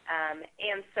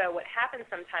 And so what happens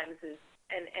sometimes is,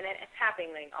 and it's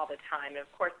happening all the time, and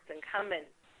of course it's incumbent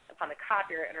upon the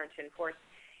copyright owner to enforce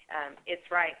its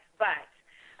rights, but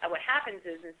what happens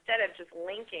is instead of just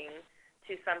linking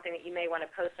to something that you may want to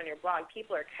post on your blog,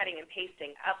 people are cutting and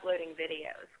pasting, uploading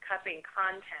videos, copying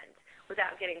content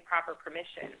without getting proper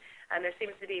permission. There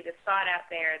seems to be this thought out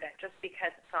there that just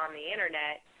because it's on the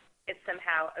Internet, it's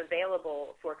somehow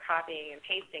available for copying and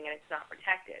pasting and it's not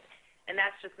protected. And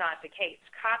that's just not the case.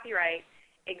 Copyright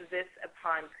exists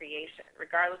upon creation,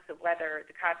 regardless of whether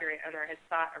the copyright owner has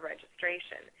sought a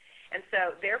registration. And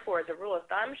so, therefore, the rule of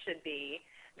thumb should be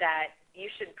that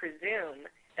you should presume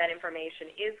that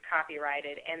information is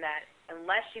copyrighted and that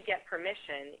unless you get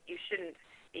permission, you shouldn't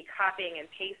be copying and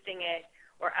pasting it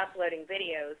or uploading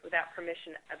videos without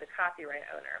permission of the copyright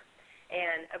owner.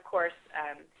 And, of course,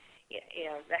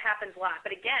 that happens a lot.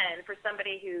 But, again, for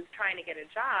somebody who's trying to get a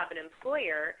job, an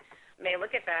employer may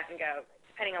look at that and go,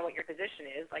 depending on what your position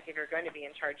is, like if you're going to be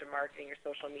in charge of marketing your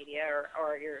social media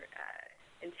or you're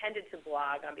intended to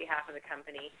blog on behalf of the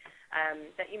company,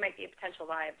 that you might be a potential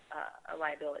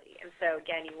liability. And so,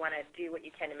 again, you want to do what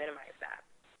you can to minimize that.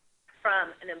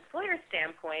 From an employer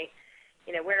standpoint,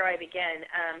 where do I begin?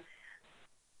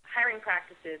 Hiring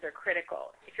practices are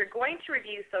critical. If you're going to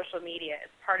review social media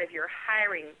as part of your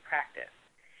hiring practice,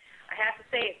 I have to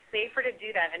say it's safer to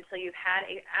do that after you've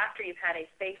had a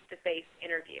face-to-face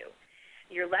interview.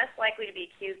 You're less likely to be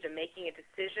accused of making a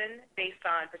decision based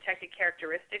on protected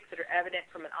characteristics that are evident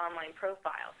from an online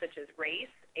profile, such as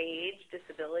race, age,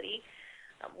 disability.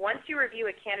 Once you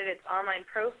review a candidate's online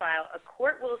profile, a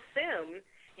court will assume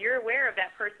you're aware of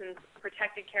that person's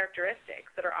protected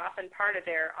characteristics that are often part of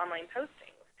their online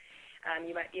postings.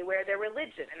 You might be aware of their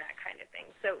religion and that kind of thing.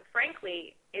 So,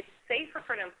 frankly, it's safer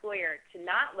for an employer to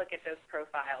not look at those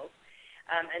profiles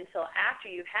until after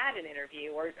you've had an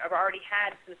interview or have already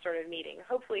had some sort of meeting,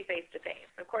 hopefully face-to-face.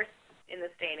 Of course, in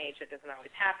this day and age, it doesn't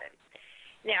always happen.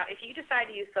 Now, if you decide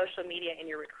to use social media in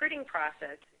your recruiting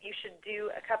process, you should do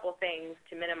a couple things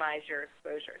to minimize your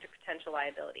exposure to potential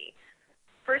liability.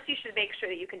 First, you should make sure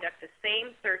that you conduct the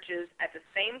same searches at the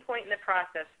same point in the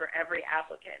process for every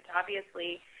applicant.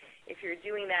 Obviously, if you're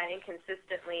doing that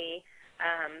inconsistently,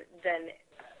 then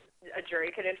a jury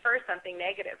could infer something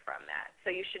negative from that. So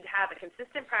you should have a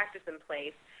consistent practice in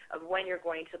place of when you're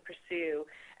going to pursue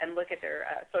and look at their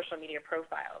social media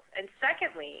profiles. And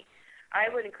secondly, I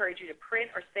would encourage you to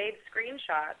print or save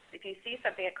screenshots if you see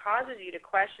something that causes you to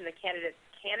question the candidate's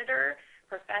candor,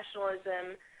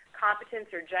 professionalism, competence,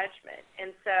 or judgment.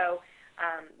 And so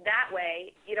that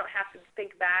way you don't have to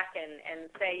think back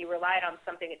and say you relied on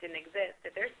something that didn't exist.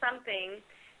 If there's something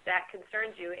that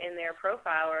concerns you in their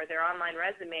profile or their online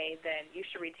resume, then you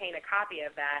should retain a copy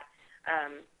of that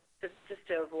just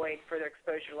to avoid further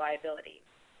exposure to liability.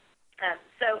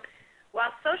 So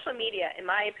while social media, in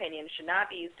my opinion, should not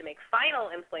be used to make final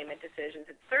employment decisions,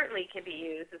 it certainly can be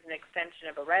used as an extension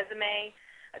of a resume,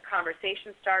 a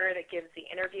conversation starter that gives the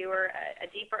interviewer a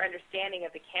deeper understanding of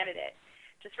the candidate.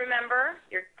 Just remember,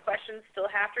 your questions still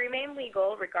have to remain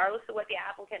legal regardless of what the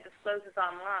applicant discloses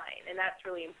online, and that's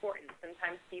really important.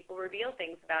 Sometimes people reveal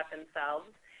things about themselves,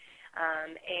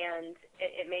 and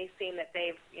it may seem that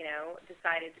they've,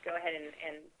 decided to go ahead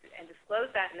and disclose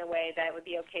that in a way that would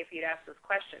be okay for you to ask those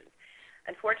questions.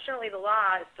 Unfortunately, the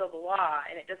law is still the law,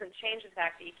 and it doesn't change the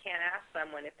fact that you can't ask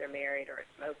someone if they're married or a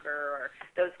smoker or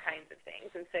those kinds of things,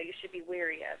 and so you should be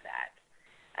wary of that.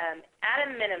 At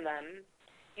a minimum,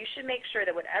 you should make sure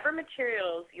that whatever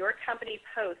materials your company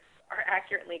posts are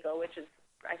accurate and legal, which is,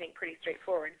 I think, pretty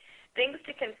straightforward. Things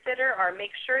to consider are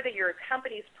make sure that your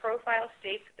company's profile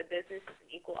states that the business is an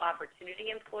equal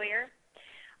opportunity employer.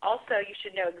 Also, you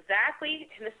should know exactly,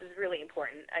 and this is really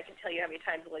important, I can tell you how many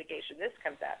times in litigation this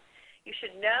comes up, you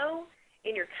should know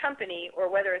in your company or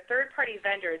whether a third-party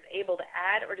vendor is able to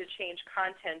add or to change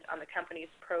content on the company's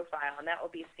profile, and that will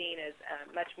be seen as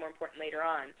much more important later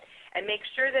on. And make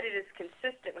sure that it is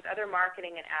consistent with other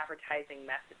marketing and advertising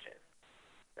messages.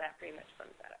 That pretty much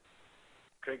sums that up.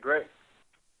 Okay, great.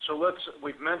 So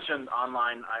we've mentioned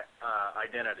online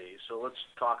identity, so let's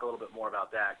talk a little bit more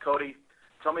about that. Cody,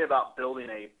 tell me about building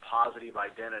a positive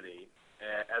identity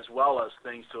as well as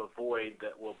things to avoid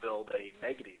that will build a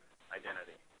negative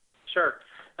identity. Sure.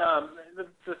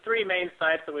 The three main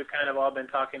sites that we've kind of all been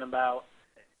talking about,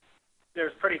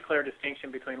 there's pretty clear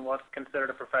distinction between what's considered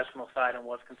a professional site and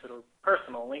what's considered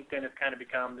personal. LinkedIn has kind of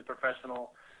become the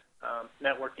professional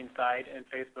networking site, and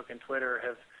Facebook and Twitter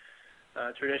have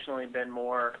traditionally been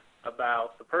more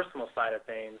about the personal side of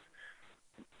things.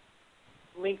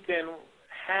 LinkedIn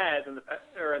has,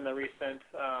 in the recent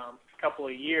couple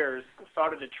of years,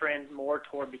 started to trend more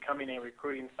toward becoming a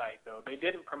recruiting site, though. They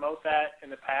didn't promote that in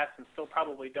the past and still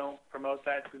probably don't promote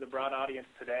that to the broad audience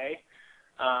today.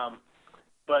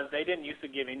 But they didn't used to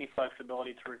give any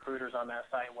flexibility to recruiters on that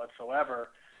site whatsoever.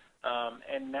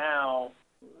 And now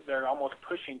they're almost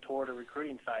pushing toward a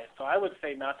recruiting site. So I would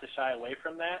say not to shy away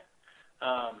from that.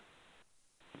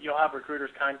 You'll have recruiters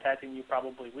contacting you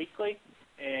probably weekly,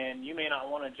 and you may not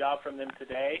want a job from them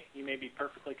today. You may be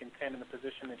perfectly content in the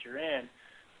position that you're in,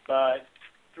 but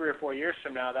 3 or 4 years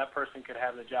from now, that person could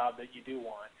have the job that you do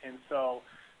want. And so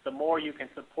the more you can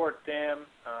support them,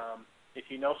 if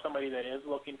you know somebody that is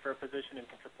looking for a position and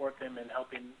can support them in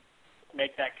helping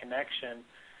make that connection,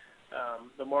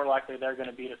 the more likely they're going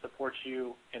to be to support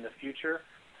you in the future.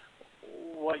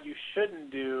 What you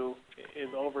shouldn't do is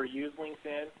overuse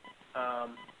LinkedIn.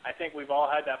 I think we've all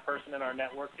had that person in our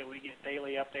network that we get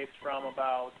daily updates from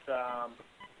about,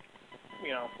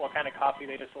 what kind of coffee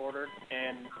they just ordered.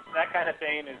 And that kind of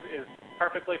thing is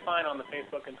perfectly fine on the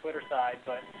Facebook and Twitter side,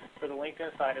 but for the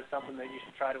LinkedIn side, it's something that you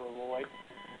should try to avoid.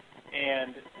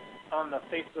 And on the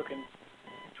Facebook and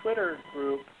Twitter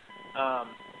group,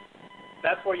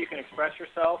 that's where you can express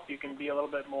yourself. You can be a little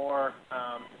bit more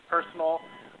personal.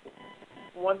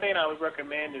 One thing I would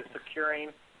recommend is securing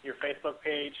your Facebook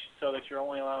page so that you're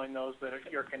only allowing those that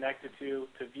you're connected to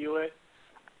view it,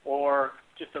 or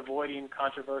just avoiding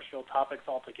controversial topics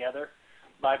altogether.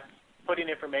 By putting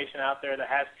information out there that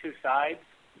has two sides,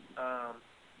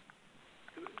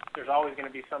 there's always going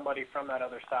to be somebody from that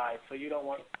other side. So you don't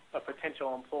want a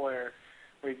potential employer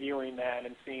reviewing that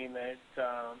and seeing that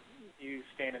you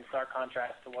stand in stark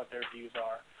contrast to what their views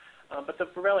are. But the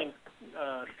prevailing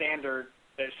standard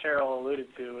that Cheryl alluded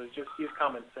to is just use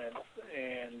common sense,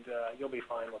 and you'll be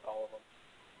fine with all of them.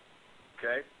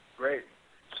 Okay, great.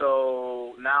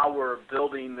 So now we're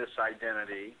building this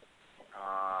identity.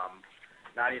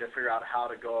 Now I need to figure out how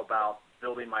to go about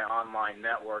building my online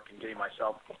network and getting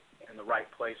myself in the right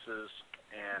places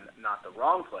and not the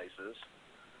wrong places.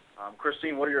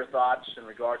 Christine, what are your thoughts in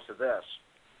regards to this?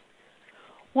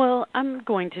 Well, I'm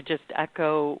going to just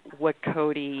echo what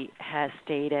Cody has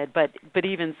stated, but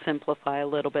even simplify a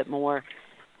little bit more.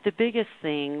 The biggest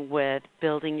thing with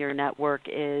building your network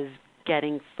is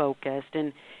getting focused.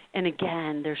 And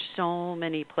again, there's so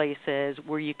many places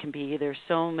where you can be. There's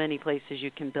so many places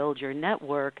you can build your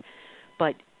network,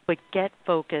 but get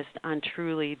focused on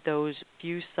truly those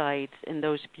few sites and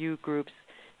those few groups,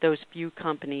 those few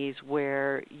companies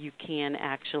where you can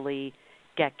actually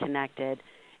get connected.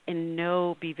 And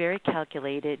be very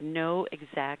calculated, know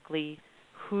exactly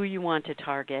who you want to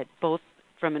target, both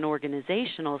from an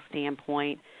organizational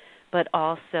standpoint, but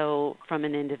also from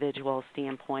an individual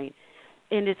standpoint.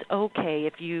 And it's okay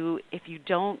if you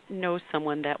don't know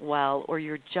someone that well, or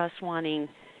you're just wanting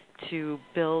to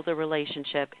build a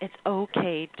relationship, it's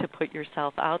okay to put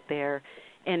yourself out there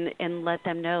and let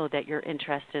them know that you're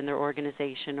interested in their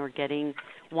organization or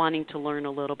wanting to learn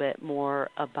a little bit more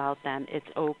about them. It's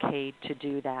okay to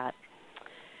do that.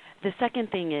 The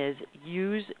second thing is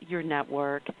use your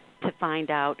network to find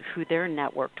out who they're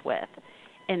networked with.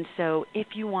 And so if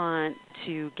you want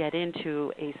to get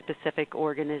into a specific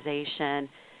organization,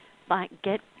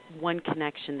 get one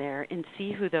connection there and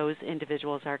see who those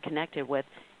individuals are connected with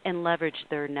and leverage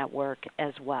their network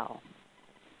as well.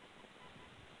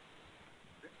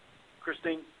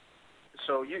 Christine,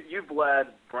 so you've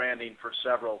led branding for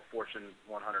several Fortune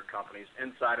 100 companies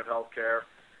inside of healthcare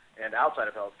and outside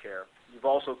of healthcare. You've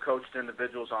also coached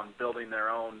individuals on building their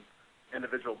own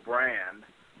individual brand.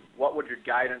 What would your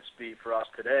guidance be for us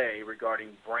today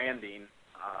regarding branding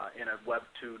in a Web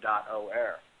 2.0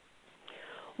 era?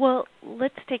 Well,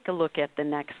 let's take a look at the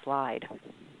next slide.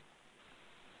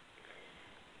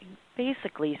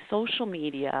 Basically, social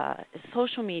media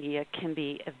can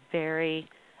be a very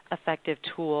effective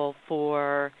tool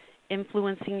for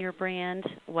influencing your brand,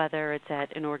 whether it's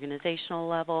at an organizational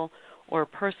level or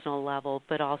personal level,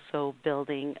 but also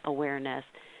building awareness.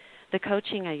 The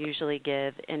coaching I usually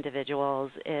give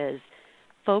individuals is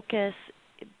focus,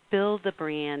 build the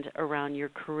brand around your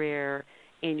career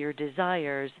and your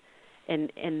desires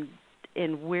and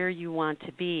where you want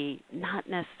to be, not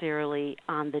necessarily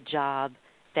on the job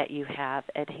that you have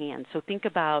at hand. So think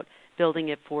about building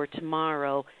it for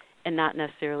tomorrow and not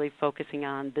necessarily focusing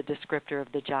on the descriptor of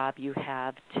the job you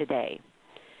have today.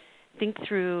 Think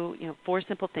through, 4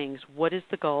 simple things. What is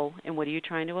the goal and what are you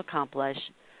trying to accomplish?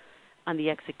 On the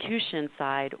execution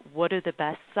side, what are the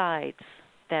best sites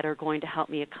that are going to help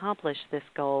me accomplish this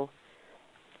goal?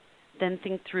 Then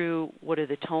think through what are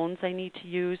the tones I need to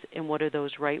use and what are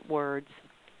those right words.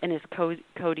 And as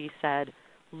Cody said,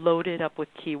 load it up with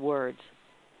keywords.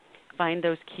 Find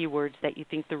those keywords that you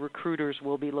think the recruiters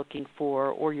will be looking for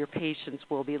or your patients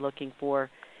will be looking for,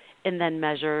 and then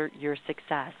measure your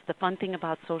success. The fun thing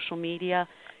about social media,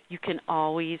 you can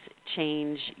always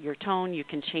change your tone, you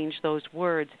can change those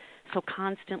words, so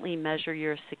constantly measure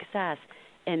your success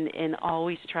and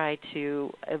always try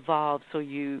to evolve so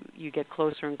you get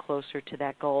closer and closer to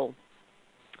that goal.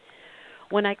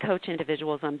 When I coach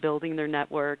individuals on building their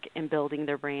network and building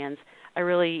their brands, I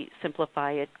really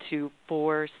simplify it to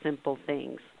 4 simple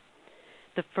things.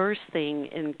 The first thing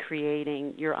in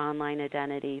creating your online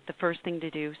identity, the first thing to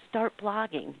do, start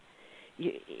blogging.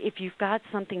 If you've got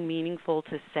something meaningful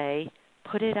to say,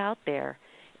 put it out there.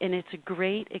 And it's a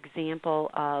great example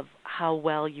of how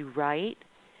well you write.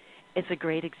 It's a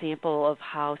great example of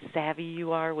how savvy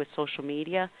you are with social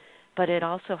media, but it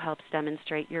also helps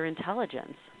demonstrate your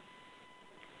intelligence.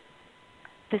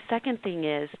 The second thing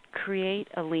is create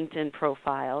a LinkedIn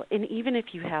profile. And even if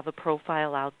you have a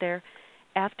profile out there,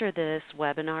 after this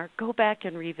webinar, go back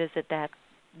and revisit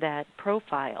that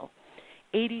profile.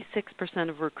 86%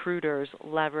 of recruiters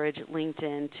leverage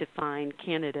LinkedIn to find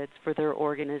candidates for their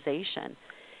organization.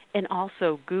 And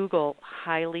also Google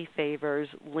highly favors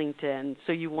LinkedIn,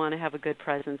 so you want to have a good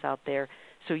presence out there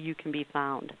so you can be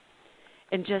found.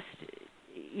 And just,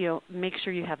 make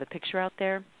sure you have a picture out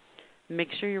there. Make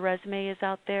sure your resume is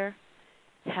out there,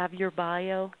 have your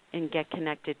bio, and get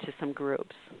connected to some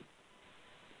groups.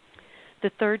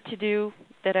 The third to-do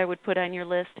that I would put on your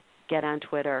list, get on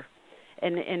Twitter.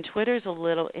 And Twitter's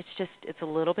it's a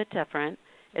little bit different.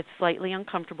 It's slightly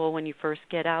uncomfortable when you first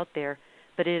get out there,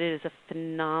 but it is a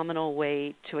phenomenal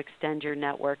way to extend your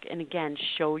network and, again,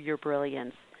 show your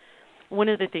brilliance. One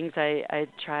of the things I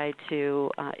try to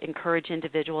encourage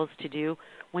individuals to do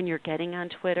when you're getting on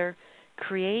Twitter,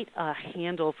 create a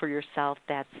handle for yourself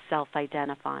that's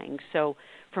self-identifying. So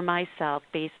for myself,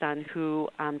 based on who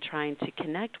I'm trying to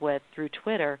connect with through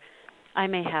Twitter, I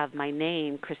may have my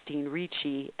name, Christine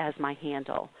Ricci, as my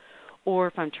handle. Or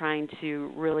if I'm trying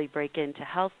to really break into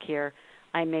healthcare,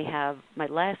 I may have my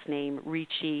last name,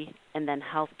 Ricci, and then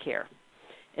healthcare.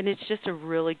 And it's just a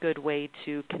really good way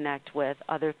to connect with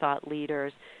other thought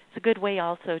leaders. It's a good way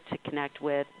also to connect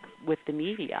with the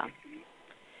media.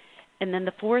 And then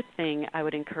the fourth thing I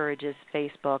would encourage is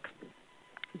Facebook.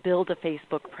 Build a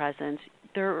Facebook presence.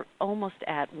 They're almost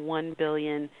at 1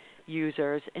 billion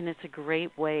users, and it's a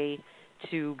great way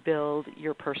to build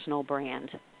your personal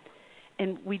brand.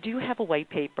 And we do have a white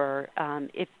paper.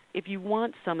 If you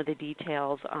want some of the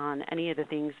details on any of the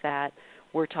things that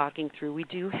we're talking through, we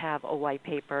do have a white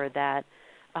paper that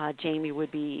Jamie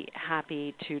would be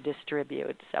happy to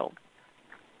distribute.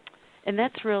 And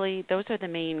those are the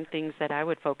main things that I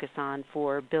would focus on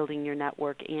for building your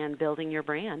network and building your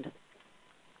brand.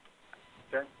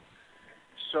 Okay.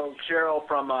 So, Cheryl,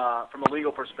 from a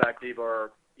legal perspective, or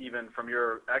even from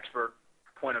your expert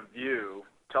point of view,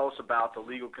 tell us about the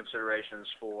legal considerations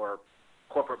for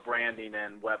corporate branding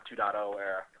in Web 2.0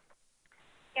 era.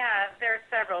 Yeah, there are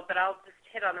several, but I'll just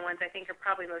hit on the ones I think are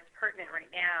probably most pertinent right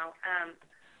now.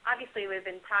 Obviously, we've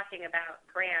been talking about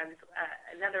brands.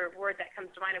 Another word that comes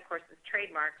to mind, of course, is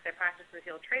trademarks. I practice in the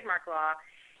field of trademark law,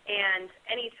 and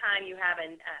anytime you have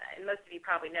and most of you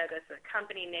probably know this, a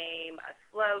company name, a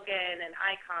slogan, an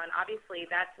icon, obviously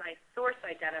that's a nice source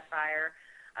identifier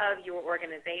of your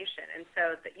organization, and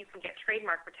so that you can get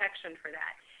trademark protection for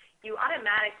that. You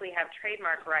automatically have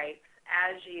trademark rights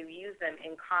as you use them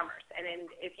in commerce, and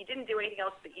if you didn't do anything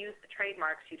else but use the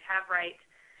trademarks, you'd have rights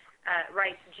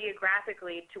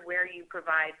geographically to where you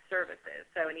provide services.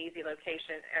 So an easy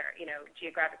location, or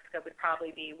geographic scope would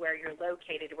probably be where you're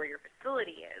located, where your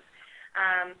facility is.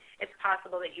 It's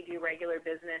possible that you do regular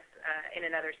business in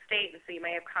another state, and so you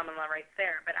may have common law rights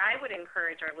there. But I would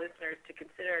encourage our listeners to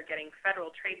consider getting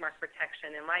federal trademark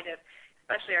protection in light of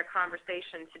especially our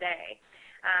conversation today.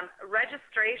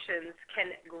 Registrations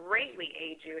can greatly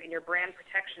aid you in your brand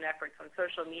protection efforts on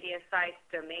social media sites,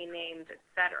 domain names,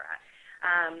 etc.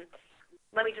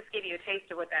 Let me just give you a taste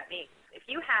of what that means. If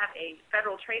you have a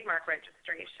federal trademark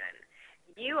registration,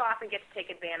 you often get to take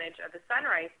advantage of the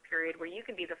sunrise period where you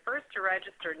can be the first to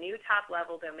register new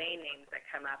top-level domain names that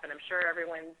come up. And I'm sure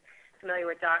everyone's familiar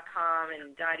with .com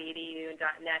and .edu and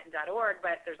 .net and .org,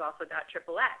 but there's also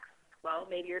 .xxx. Well,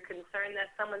 maybe you're concerned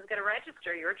that someone's going to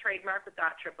register your trademark with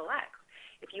 .xxx.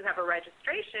 If you have a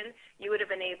registration, you would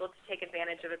have been able to take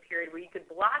advantage of a period where you could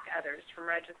block others from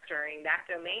registering that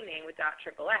domain name with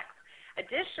 .xxx.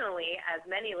 Additionally, as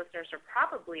many listeners are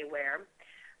probably aware,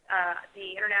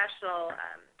 the international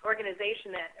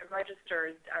organization that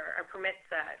registers or permits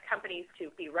companies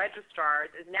to be registrars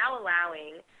is now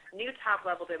allowing new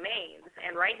top-level domains.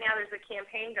 And right now there's a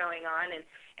campaign going on,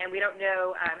 and we don't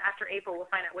know, after April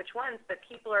we'll find out which ones, but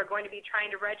people are going to be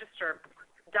trying to register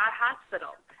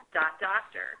 .hospital,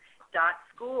 .doctor,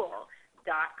 .school,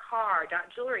 .car,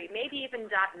 .jewelry, maybe even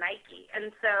 .Nike.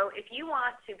 And so if you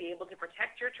want to be able to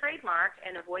protect your trademark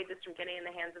and avoid this from getting in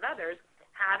the hands of others,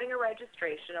 having a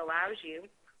registration allows you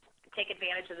to take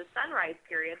advantage of the sunrise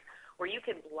period where you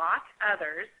can block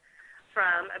others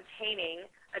from obtaining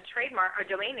a trademark or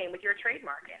domain name with your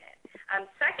trademark in it.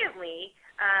 Secondly,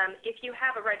 if you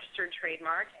have a registered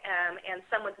trademark and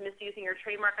someone's misusing your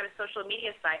trademark on a social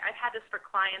media site, I've had this for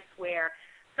clients where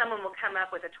someone will come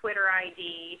up with a Twitter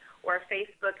ID or a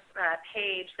Facebook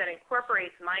page that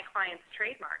incorporates my client's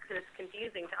trademarks, and it's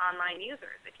confusing to online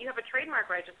users. If you have a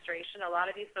trademark registration, a lot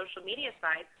of these social media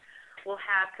sites will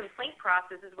have complaint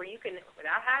processes where you can,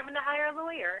 without having to hire a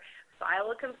lawyer,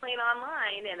 file a complaint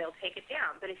online and they'll take it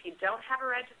down. But if you don't have a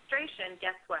registration,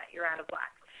 guess what? You're out of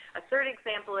luck. A third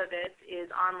example of this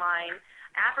is online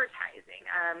advertising,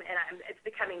 and it's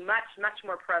becoming much, much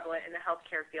more prevalent in the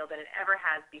healthcare field than it ever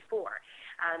has before.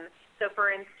 So, for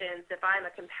instance, if I'm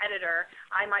a competitor,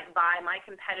 I might buy my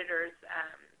competitor's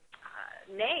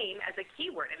name as a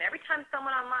keyword, and every time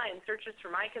someone online searches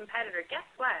for my competitor, guess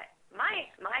what? My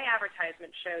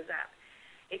advertisement shows up.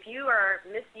 If you are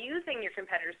misusing your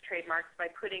competitor's trademarks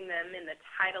by putting them in the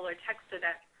title or text of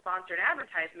that sponsored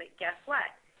advertisement, guess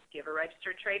what? If you have a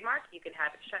registered trademark, you can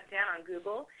have it shut down on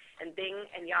Google, and Bing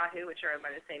and Yahoo, which are owned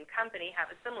by the same company,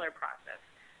 have a similar process.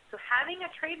 So having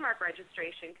a trademark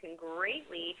registration can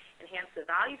greatly enhance the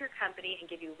value of your company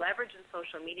and give you leverage in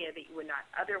social media that you would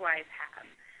not otherwise have.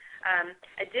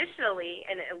 Additionally,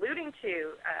 and alluding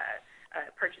to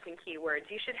purchasing keywords,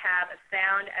 you should have a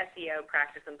sound SEO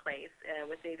practice in place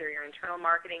with either your internal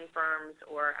marketing firms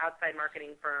or outside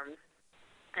marketing firms.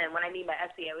 And what I mean by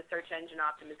SEO is search engine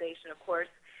optimization, of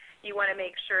course. You want to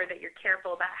make sure that you're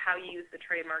careful about how you use the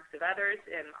trademarks of others,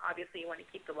 and obviously you want to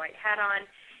keep the white hat on,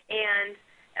 and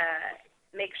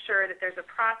make sure that there's a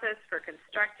process for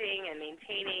constructing and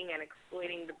maintaining and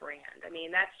exploiting the brand. I mean,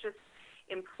 that's just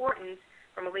important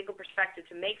from a legal perspective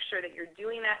to make sure that you're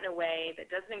doing that in a way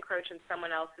that doesn't encroach on someone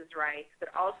else's rights,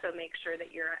 but also make sure that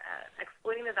you're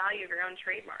exploiting the value of your own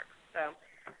trademarks. So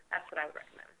that's what I would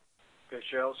recommend. Okay,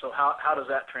 Cheryl, so how does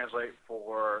that translate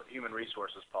for human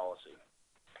resources policy?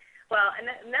 Well, and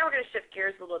now we're going to shift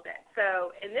gears a little bit.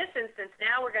 So in this instance,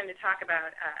 now we're going to talk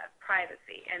about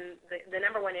privacy and the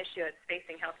number one issue that's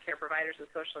facing healthcare providers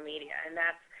with social media, and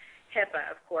that's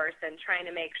HIPAA, of course, and trying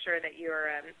to make sure that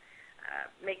you're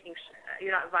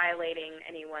you're not violating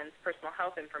anyone's personal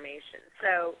health information.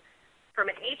 So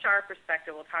from an HR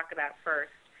perspective, we'll talk about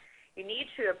first, you need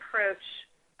to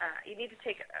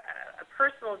take a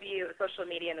personal view of social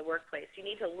media in the workplace. You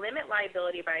need to limit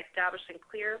liability by establishing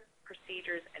clear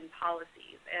procedures and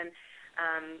policies. And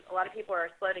a lot of people are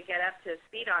slow to get up to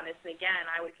speed on this. And again,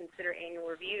 I would consider annual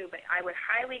review, but I would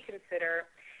highly consider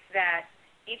that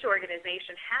each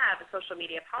organization have a social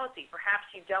media policy. Perhaps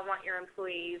you don't want your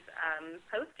employees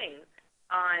posting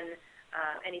on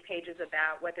any pages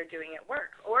about what they're doing at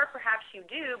work. Or perhaps you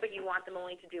do, but you want them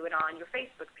only to do it on your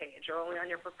Facebook page or only on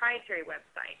your proprietary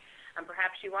website.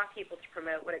 Perhaps you want people to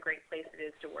promote what a great place it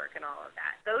is to work and all of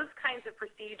that. Those kinds of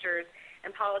procedures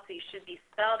and policies should be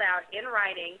spelled out in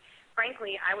writing.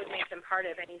 Frankly, I would make them part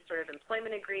of any sort of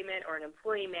employment agreement or an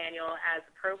employee manual as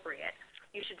appropriate.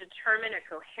 You should determine a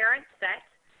coherent set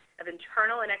of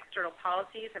internal and external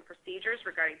policies and procedures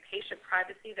regarding patient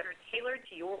privacy that are tailored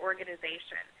to your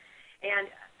organization. And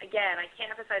again, I can't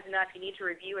emphasize enough, you need to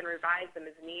review and revise them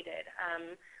as needed.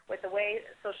 With the way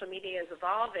social media is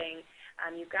evolving,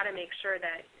 you've got to make sure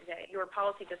that your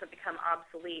policy doesn't become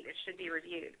obsolete. It should be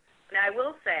reviewed. Now, I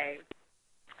will say,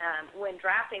 when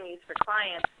drafting these for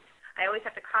clients, I always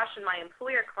have to caution my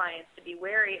employer clients to be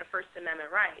wary of First Amendment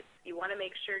rights. You want to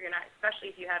make sure you're not, especially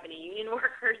if you have any union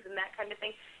workers and that kind of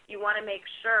thing, you want to make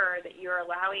sure that you're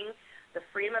allowing the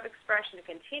freedom of expression to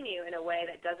continue in a way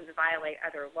that doesn't violate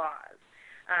other laws.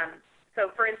 So,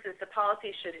 for instance, the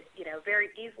policy should,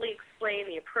 very easily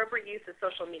explain the appropriate use of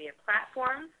social media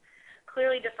platforms,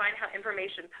 clearly define how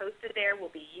information posted there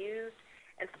will be used,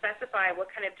 and specify what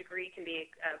kind of degree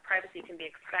privacy can be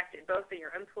expected, both in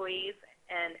your employees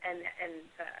and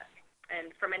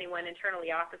from anyone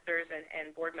internally, officers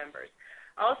and board members.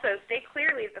 Also, state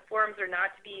clearly that the forums are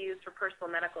not to be used for personal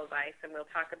medical advice, and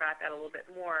we'll talk about that a little bit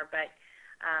more, but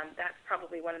that's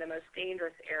probably one of the most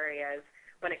dangerous areas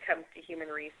when it comes to human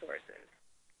resources.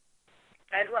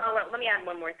 And, let me add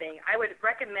one more thing. I would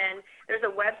recommend, there's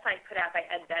a website put out by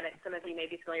Ed Bennett, some of you may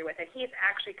be familiar with it. He's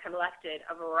actually collected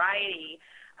a variety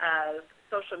of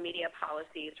social media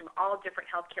policies from all different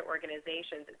healthcare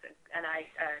organizations. And I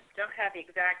don't have the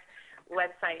exact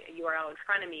website URL in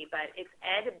front of me, but it's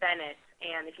Ed Bennett,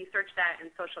 and if you search that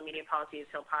in social media policies,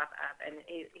 he'll pop up. And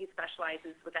he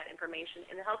specializes with that information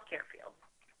in the healthcare field.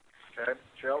 Okay,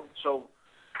 Cheryl, so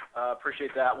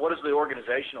appreciate that. What is the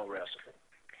organizational risk?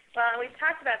 Well, we've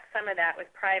talked about some of that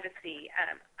with privacy.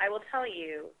 I will tell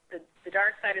you the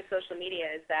dark side of social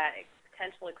media is that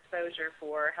potential exposure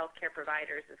for healthcare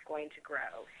providers is going to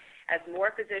grow. As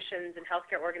more physicians and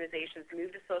healthcare organizations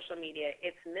move to social media,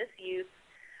 its misuse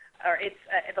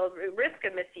the risk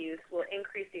of misuse will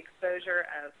increase the exposure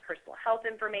of personal health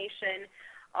information.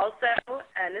 Also,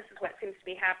 and this is what seems to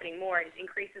be happening more, it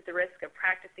increases the risk of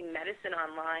practicing medicine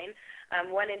online.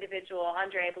 One individual,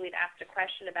 Andre, I believe, asked a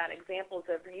question about examples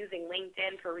of using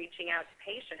LinkedIn for reaching out to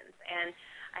patients. And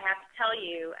I have to tell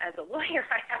you, as a lawyer,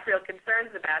 I have real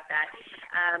concerns about that.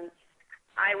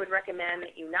 I would recommend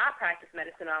that you not practice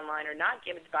medicine online or not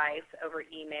give advice over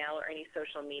email or any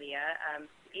social media.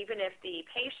 Even if the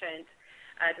patient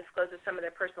discloses some of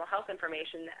their personal health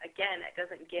information, again, it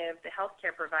doesn't give the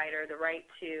healthcare provider the right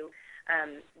to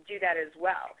do that as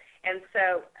well. And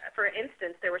so, for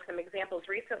instance, there were some examples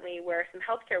recently where some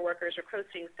healthcare workers are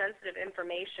posting sensitive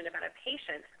information about a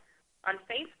patient on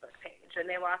Facebook page, and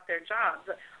they lost their jobs.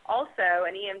 Also,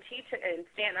 an EMT in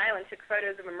Staten Island took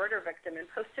photos of a murder victim and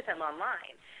posted them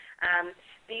online.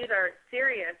 These are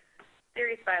serious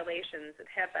violations of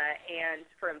HIPAA, and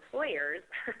for employers,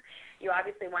 you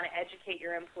obviously want to educate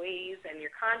your employees and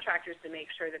your contractors to make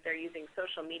sure that they're using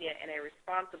social media in a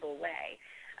responsible way.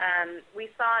 We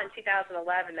saw in 2011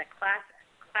 that class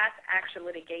action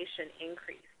litigation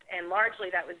increased, and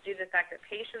largely that was due to the fact that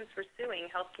patients were suing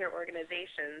healthcare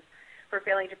organizations for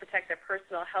failing to protect their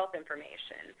personal health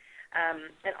information,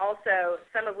 and also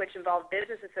some of which involve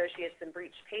business associates and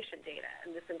breached patient data,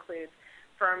 and this includes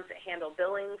firms that handle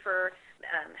billing for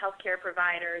healthcare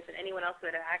providers and anyone else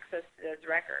that has access to those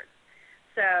records.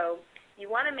 So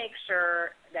you want to make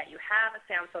sure that you have a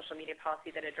sound social media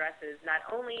policy that addresses not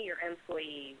only your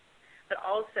employees, but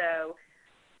also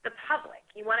the public.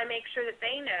 You want to make sure that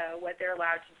they know what they're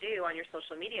allowed to do on your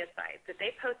social media sites. If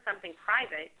they post something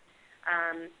private,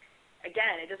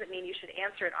 again, it doesn't mean you should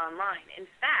answer it online. In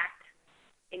fact,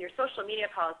 in your social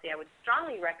media policy, I would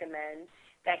strongly recommend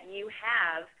that you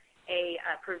have a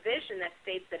provision that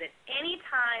states that at any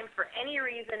time, for any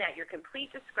reason, at your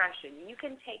complete discretion, you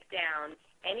can take down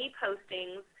any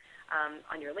postings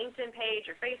on your LinkedIn page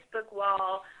or Facebook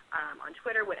wall, on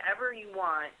Twitter, whatever you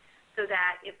want, so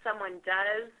that if someone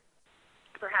does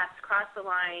perhaps cross the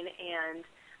line and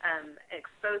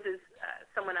exposes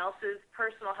someone else's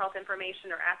personal health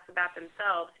information or asks about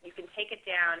themselves, you can take it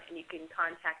down and you can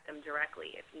contact them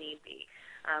directly if need be.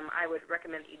 I would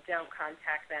recommend that you don't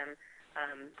contact them,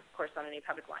 of course, on any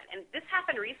public line. And this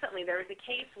happened recently. There was a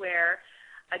case where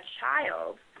a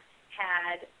child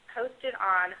had posted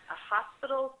on a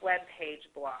hospital's webpage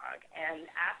blog and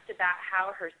asked about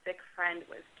how her sick friend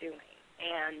was doing.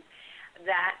 And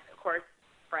that, of course,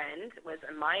 friend was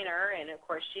a minor, and of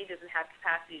course she doesn't have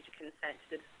capacity to consent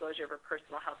to the disclosure of her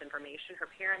personal health information. Her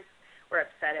parents were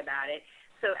upset about it.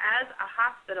 So as a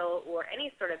hospital or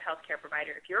any sort of healthcare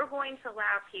provider, if you're going to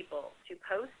allow people to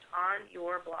post on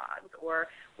your blogs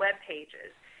or web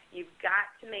pages, you've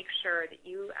got to make sure that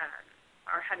you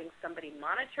are having somebody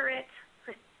monitor it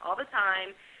all the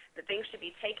time. The things should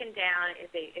be taken down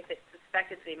if it's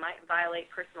suspected they might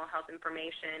violate personal health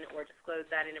information or disclose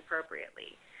that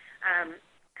inappropriately.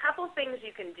 Couple things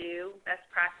you can do, best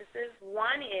practices.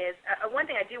 One is, one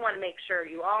thing I do want to make sure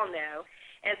you all know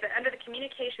is that under the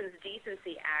Communications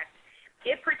Decency Act,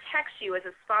 it protects you as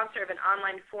a sponsor of an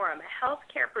online forum. A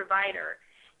healthcare provider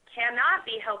cannot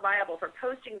be held liable for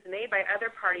postings made by other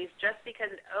parties just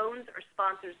because it owns or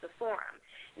sponsors the forum.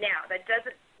 Now,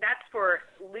 that's for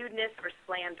lewdness or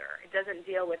slander. It doesn't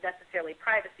deal with necessarily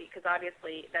privacy, because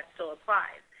obviously that still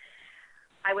applies.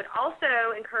 I would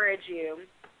also encourage you,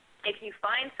 if you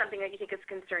find something that you think is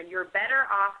a concern, you're better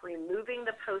off removing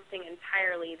the posting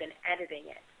entirely than editing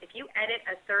it. If you edit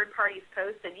a third party's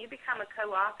post, then you become a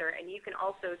co-author, and you can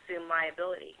also assume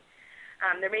liability.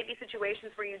 There may be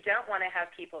situations where you don't want to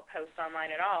have people post online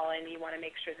at all, and you want to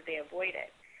make sure that they avoid it.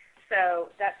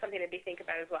 So that's something to think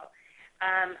about as well.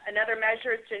 Another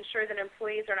measure is to ensure that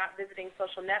employees are not visiting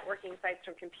social networking sites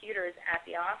from computers at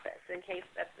the office, in case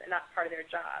that's not part of their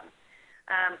job.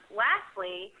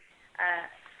 Lastly,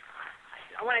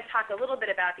 I want to talk a little bit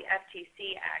about the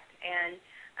FTC Act. And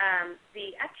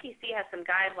the FTC has some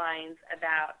guidelines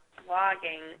about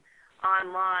blogging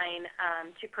online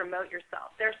to promote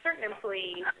yourself. There are certain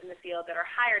employees in the field that are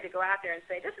hired to go out there and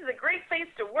say, this is a great place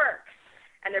to work,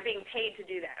 and they're being paid to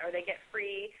do that, or they get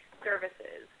free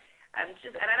services. And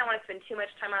I don't want to spend too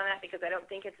much time on that because I don't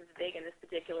think it's as big in this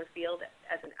particular field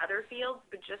as in other fields,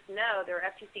 but just know there are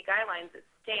FTC guidelines that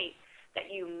state that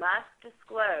you must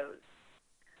disclose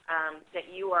that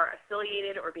you are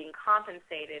affiliated or being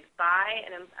compensated by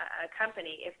a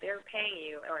company if they're paying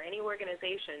you, or any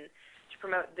organization, to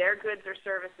promote their goods or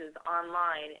services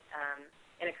online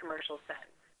in a commercial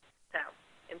sense. So,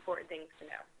 important things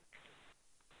to know.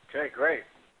 Okay, great.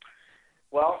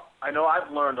 Well, I know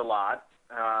I've learned a lot,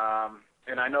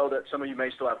 and I know that some of you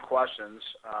may still have questions.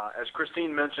 As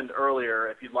Christine mentioned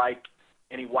earlier, if you'd like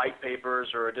any white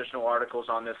papers or additional articles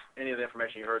on this, any of the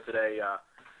information you heard today,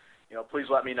 please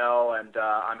let me know, and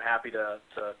I'm happy to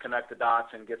connect the dots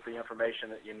and get the information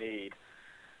that you need.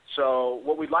 So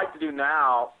what we'd like to do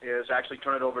now is actually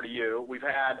turn it over to you. We've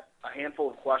had a handful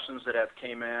of questions that have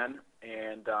came in,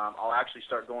 and I'll actually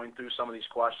start going through some of these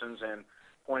questions and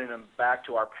pointing them back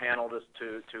to our panel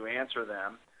to answer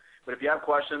them. But if you have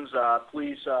questions,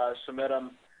 please submit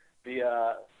them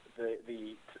via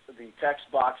the text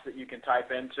box that you can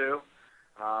type into,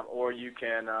 or you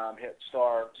can hit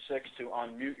 *6 to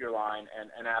unmute your line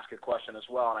and ask a question as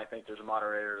well. And I think there's a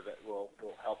moderator that will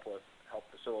help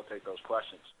facilitate those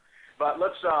questions. But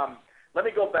let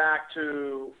me go back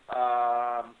to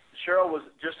Cheryl was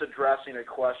just addressing a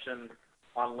question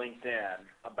on LinkedIn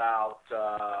about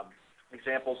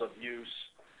examples of use,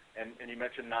 and you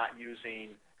mentioned not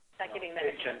using giving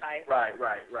medicine advice.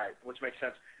 Right, which makes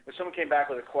sense. If someone came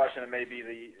back with a question, it may be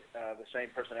the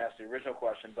same person asked the original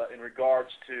question, but in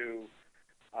regards to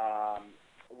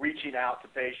reaching out to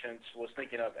patients, was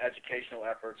thinking of educational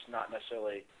efforts, not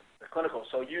necessarily the clinical.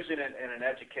 So using it in an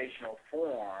educational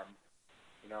form,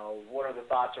 what are the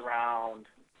thoughts around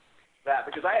that?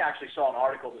 Because I actually saw an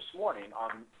article this morning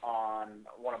on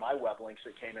one of my web links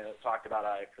that came in that talked about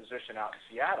a physician out in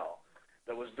Seattle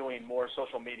that was doing more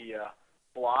social media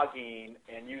blogging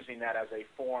and using that as a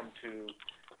form to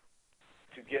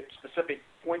get specific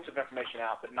points of information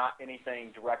out, but not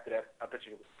anything directed at a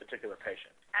particular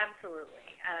patient. Absolutely.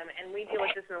 And we deal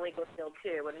with this in the legal field,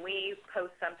 too. When we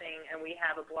post something and we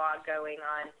have a blog going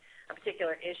on a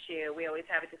particular issue, we always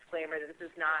have a disclaimer that this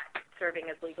is not serving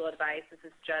as legal advice. This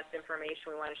is just information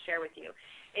we want to share with you.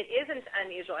 It isn't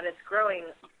unusual, and it's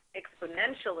growing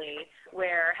exponentially,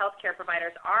 where healthcare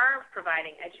providers are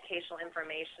providing educational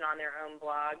information on their own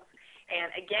blogs. And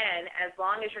again, as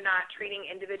long as you're not treating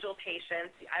individual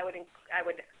patients, I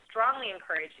would strongly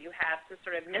encourage you have some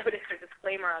sort of notice or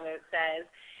disclaimer on it that says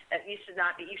that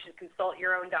you should consult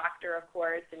your own doctor, of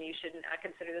course, and you shouldn't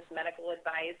consider this medical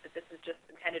advice, that this is just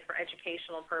intended for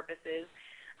educational purposes.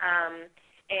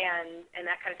 And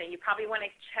that kind of thing. You probably want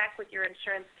to check with your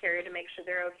insurance carrier to make sure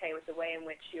they're okay with the way in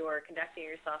which you're conducting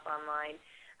yourself online,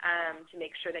 to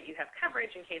make sure that you have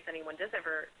coverage in case anyone does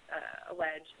ever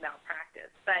allege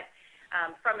malpractice. But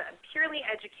from a purely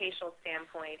educational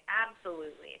standpoint,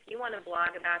 absolutely. If you want to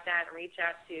blog about that and reach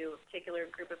out to a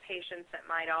particular group of patients that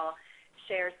might all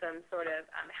share some sort of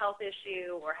health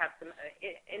issue or have some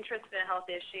interest in a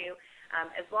health issue,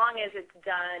 as long as it's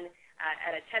done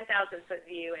at a 10,000-foot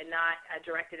view and not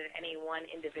directed at any one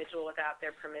individual without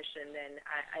their permission, then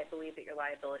I believe that your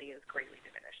liability is greatly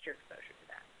diminished, your exposure to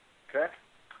that. Okay.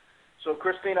 So,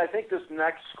 Christine, I think this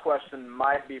next question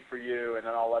might be for you, and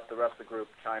then I'll let the rest of the group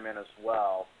chime in as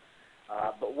well.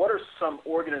 But what are some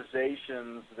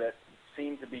organizations that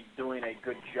seem to be doing a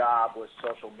good job with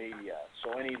social media?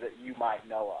 So any that you might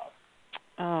know of.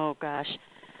 Oh, gosh.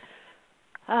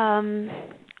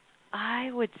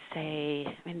 I would say,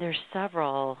 there's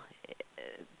several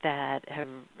that have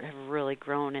really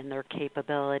grown in their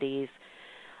capabilities.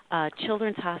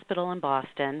 Children's Hospital in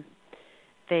Boston,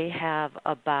 They have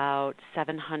about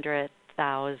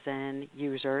 700,000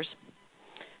 users.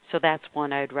 So that's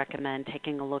one I'd recommend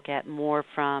taking a look at more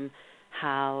from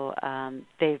how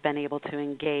they've been able to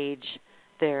engage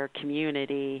their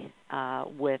community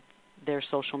with their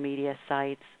social media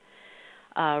sites.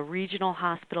 Regional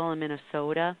Hospital in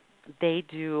Minnesota, they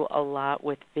do a lot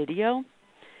with video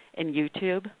and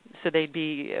YouTube, so they'd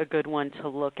be a good one to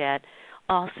look at.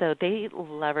 Also, they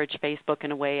leverage Facebook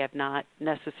in a way I've not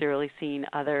necessarily seen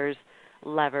others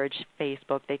leverage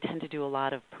Facebook. They tend to do a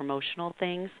lot of promotional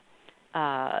things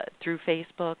through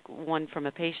Facebook, one from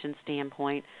a patient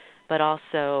standpoint, but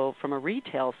also from a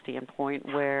retail standpoint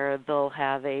where they'll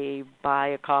have a buy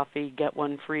a coffee, get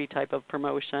one free type of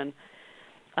promotion.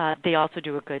 They also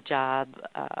do a good job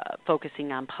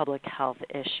focusing on public health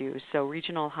issues. So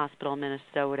Regional Hospital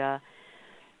Minnesota,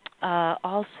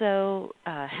 also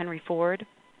Henry Ford,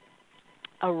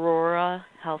 Aurora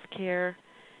Healthcare,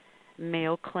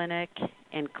 Mayo Clinic,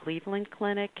 and Cleveland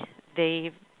Clinic.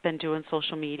 They've been doing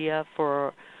social media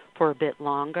for a bit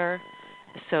longer,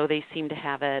 so they seem to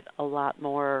have it a lot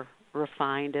more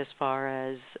refined as far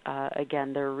as,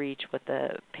 again, their reach with the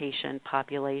patient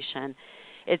population.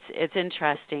 It's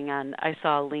interesting, and I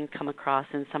saw a link come across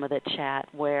in some of the chat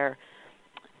where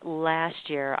last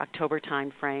year, October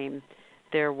timeframe,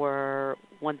 there were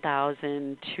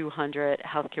 1,200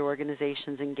 healthcare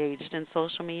organizations engaged in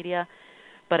social media,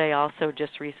 but I also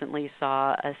just recently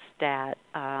saw a stat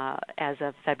as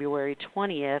of February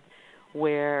 20th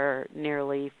where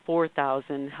nearly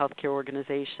 4,000 healthcare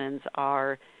organizations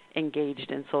are engaged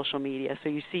in social media. So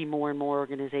you see more and more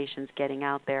organizations getting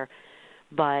out there.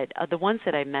 But the ones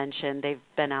that I mentioned, they've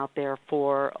been out there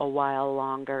for a while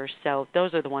longer. So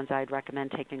those are the ones I'd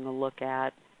recommend taking a look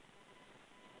at.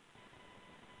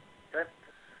 Okay.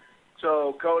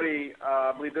 So, Cody,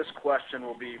 I believe this question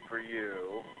will be for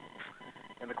you.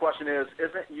 And the question is,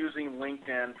 isn't using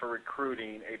LinkedIn for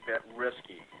recruiting a bit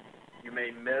risky? You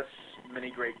may miss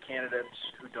many great candidates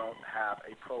who don't have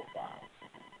a profile.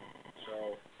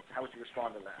 So how would you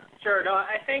respond to that? Sure. No,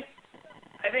 I think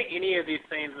any of these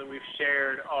things that we've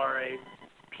shared are a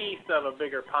piece of a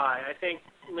bigger pie. I think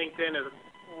LinkedIn is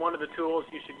one of the tools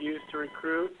you should use to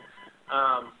recruit.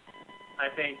 I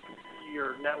think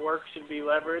your network should be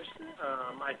leveraged.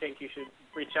 I think you should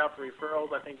reach out for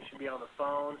referrals. I think you should be on the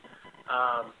phone.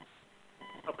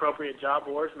 Appropriate job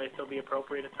boards may still be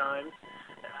appropriate at times.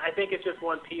 I think it's just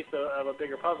one piece of a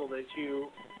bigger puzzle that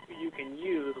you can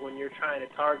use when you're trying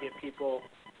to target people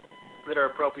that are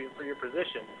appropriate for your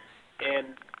position.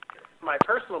 And my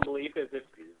personal belief is that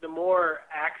the more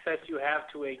access you have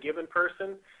to a given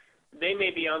person, they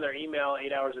may be on their email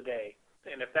 8 hours a day.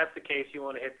 And if that's the case, you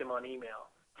want to hit them on email.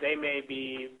 They may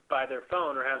be by their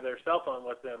phone or have their cell phone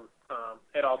with them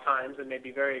at all times and may be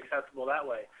very accessible that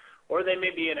way. Or they may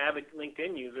be an avid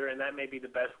LinkedIn user, and that may be the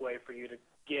best way for you to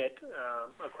get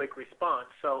a quick response.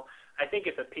 So I think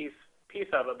it's a piece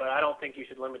of it, but I don't think you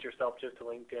should limit yourself just to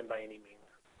LinkedIn by any means.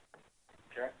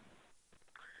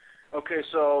 Okay,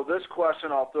 so this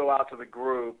question I'll throw out to the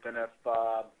group, and if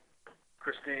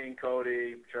Christine,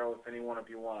 Cody, Cheryl, if any one of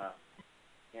you want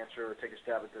to answer or take a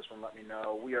stab at this one, let me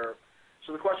know.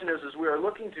 So the question is we are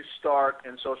looking to start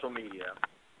in social media.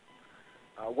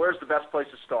 Where's the best place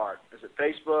to start? Is it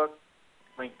Facebook,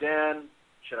 LinkedIn?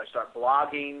 Should I start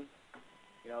blogging?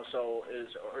 So is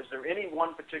there any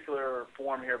one particular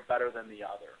form here better than the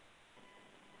other?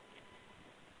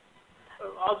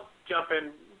 I'll jump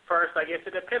in first. I guess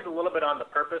it depends a little bit on the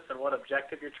purpose and what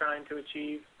objective you're trying to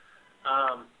achieve.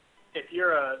 If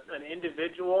you're an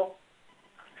individual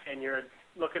and you're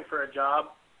looking for a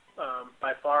job,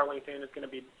 by far LinkedIn is going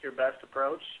to be your best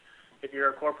approach. If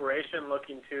you're a corporation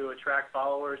looking to attract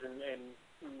followers and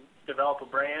develop a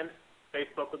brand,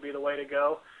 Facebook would be the way to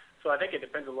go. So I think it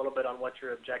depends a little bit on what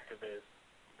your objective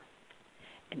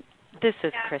is. This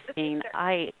is Christine.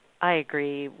 I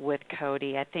agree with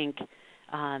Cody. I think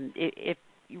if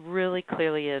you really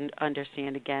clearly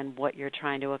understand, again, what you're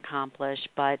trying to accomplish,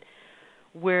 but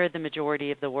where the majority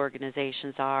of the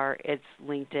organizations are, it's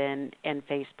LinkedIn and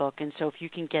Facebook. And so if you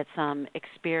can get some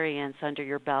experience under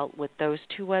your belt with those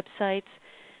two websites,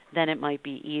 then it might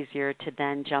be easier to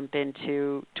then jump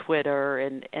into Twitter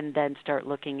and then start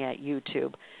looking at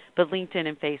YouTube. But LinkedIn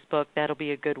and Facebook, that'll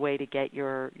be a good way to get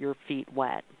your feet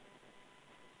wet.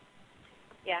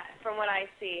 Yeah, from what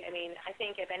I see, I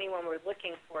think if anyone were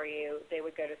looking for you, they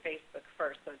would go to Facebook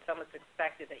first. So it's almost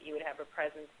expected that you would have a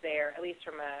presence there, at least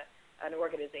from an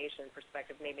organization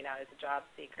perspective, maybe not as a job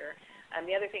seeker.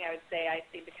 The other thing I would say I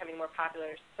see becoming more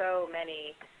popular, so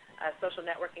many social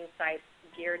networking sites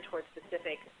geared towards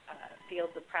specific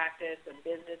fields of practice and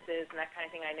businesses and that kind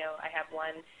of thing. I know I have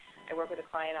one I work with a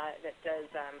client that does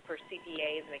for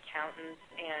CPAs and accountants,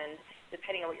 and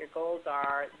depending on what your goals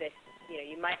are, that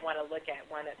you might want to look at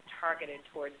one that's targeted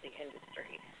towards the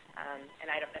industry.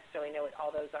 And I don't necessarily know what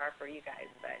all those are for you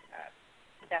guys, but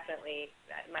definitely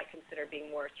I might consider being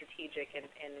more strategic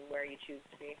in where you choose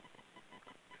to be.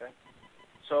 Okay.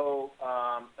 So,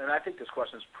 and I think this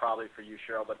question is probably for you,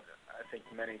 Cheryl, but I think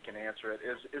many can answer it.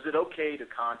 Is it okay to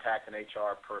contact an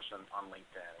HR person on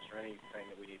LinkedIn? Is there anything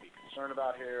that we need to be concerned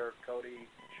about here, Cody,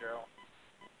 Cheryl?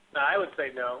 No, I would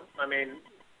say no. I mean,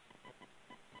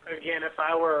 again, if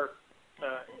I were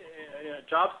a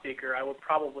job seeker, I would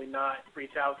probably not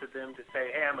reach out to them to say,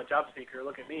 hey, I'm a job seeker,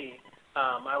 look at me.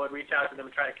 I would reach out to them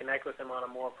and try to connect with them on a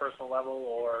more personal level,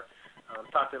 or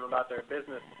talk to them about their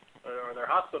business or their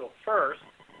hospital first,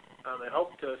 and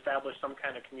hope to establish some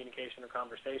kind of communication or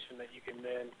conversation that you can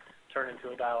then turn into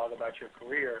a dialogue about your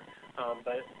career.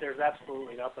 But there's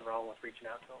absolutely nothing wrong with reaching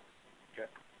out to them. Okay.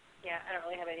 Yeah, I don't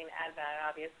really have anything to add to that.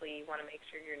 Obviously, you want to make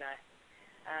sure you're not,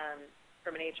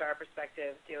 from an HR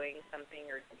perspective, doing something,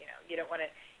 or you don't want to.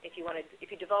 If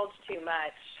you divulge too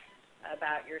much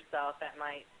about yourself, that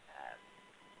might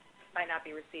not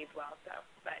be received well. So,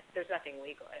 but there's nothing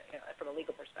legal from a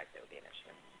legal perspective would be an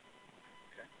issue.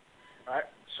 Okay. All right.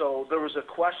 So there was a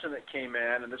question that came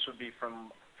in, and this would be from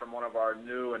one of our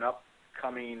new and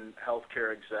upcoming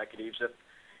healthcare executives.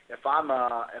 If I'm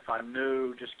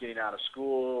new, just getting out of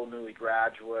school, newly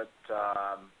graduate,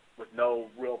 with no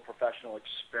real professional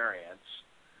experience,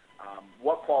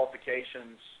 what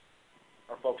qualifications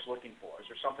are folks looking for? Is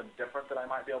there something different that I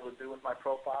might be able to do with my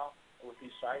profile with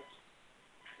these sites?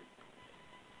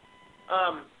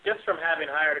 Just from having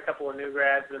hired a couple of new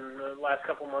grads in the last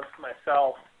couple of months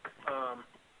myself,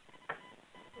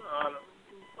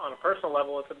 on a personal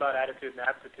level, it's about attitude and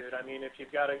aptitude. I mean, if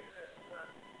you've got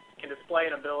can display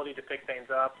an ability to pick things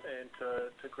up and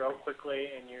to grow quickly,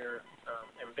 and you're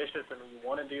ambitious and you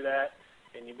want to do that,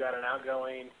 and you've got an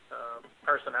outgoing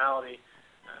personality,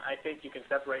 I think you can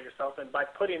separate yourself. And by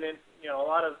putting in, a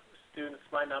lot of students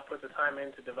might not put the time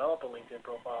in to develop a LinkedIn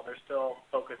profile. They're still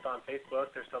focused on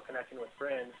Facebook. They're still connecting with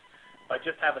friends. By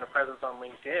just having a presence on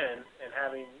LinkedIn and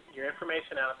having your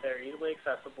information out there easily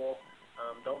accessible,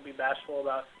 don't be bashful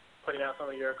about putting out some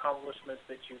of your accomplishments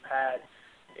that you've had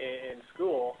in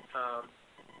school.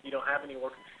 You don't have any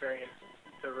work experience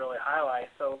to really highlight,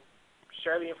 so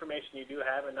share the information you do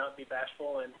have and not be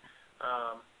bashful, and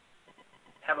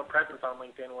have a presence on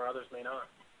LinkedIn where others may not.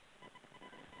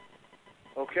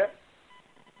 Okay.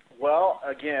 Well,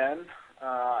 again,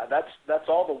 that's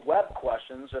all the web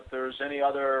questions. If there's any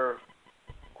other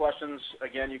questions,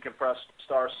 again, you can press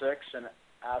 *6 and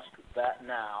ask that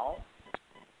now.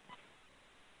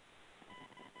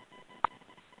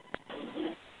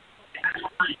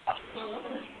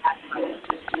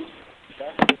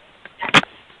 Okay.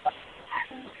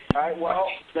 All right, well,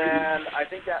 then I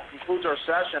think that concludes our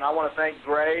session. I want to thank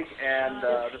Greg and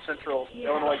the Central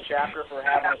Illinois chapter for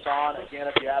having us on. Again,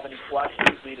 if you have any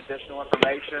questions, need additional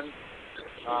information,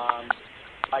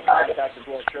 my contact as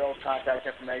well as Cheryl's contact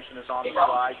information is on the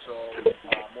slide, so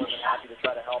more than happy to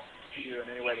try to help you in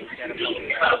any way that we can. Thanks,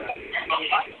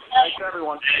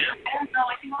 everyone.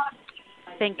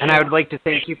 Thank you. And I would like to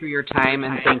thank you for your time,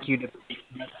 and thank you to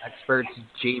experts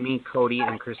Jamie, Cody,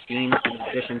 and Christine, in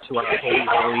addition to our Hovey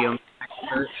Williams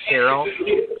expert, Cheryl.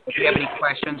 If you have any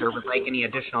questions or would like any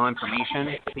additional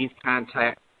information, please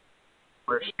contact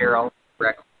Cheryl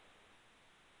directly.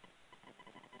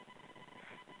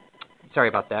 Sorry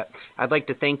about that. I'd like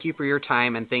to thank you for your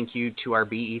time, and thank you to our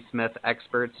B.E. Smith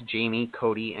experts, Jamie,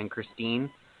 Cody, and Christine,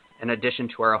 in addition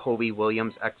to our Hovey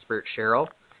Williams expert, Cheryl.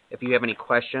 If you have any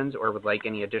questions or would like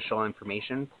any additional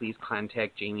information, please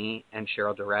contact Jamie and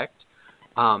Cheryl direct.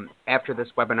 After this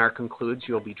webinar concludes,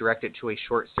 you will be directed to a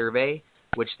short survey,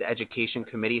 which the Education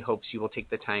Committee hopes you will take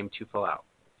the time to fill out.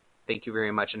 Thank you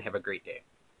very much and have a great day.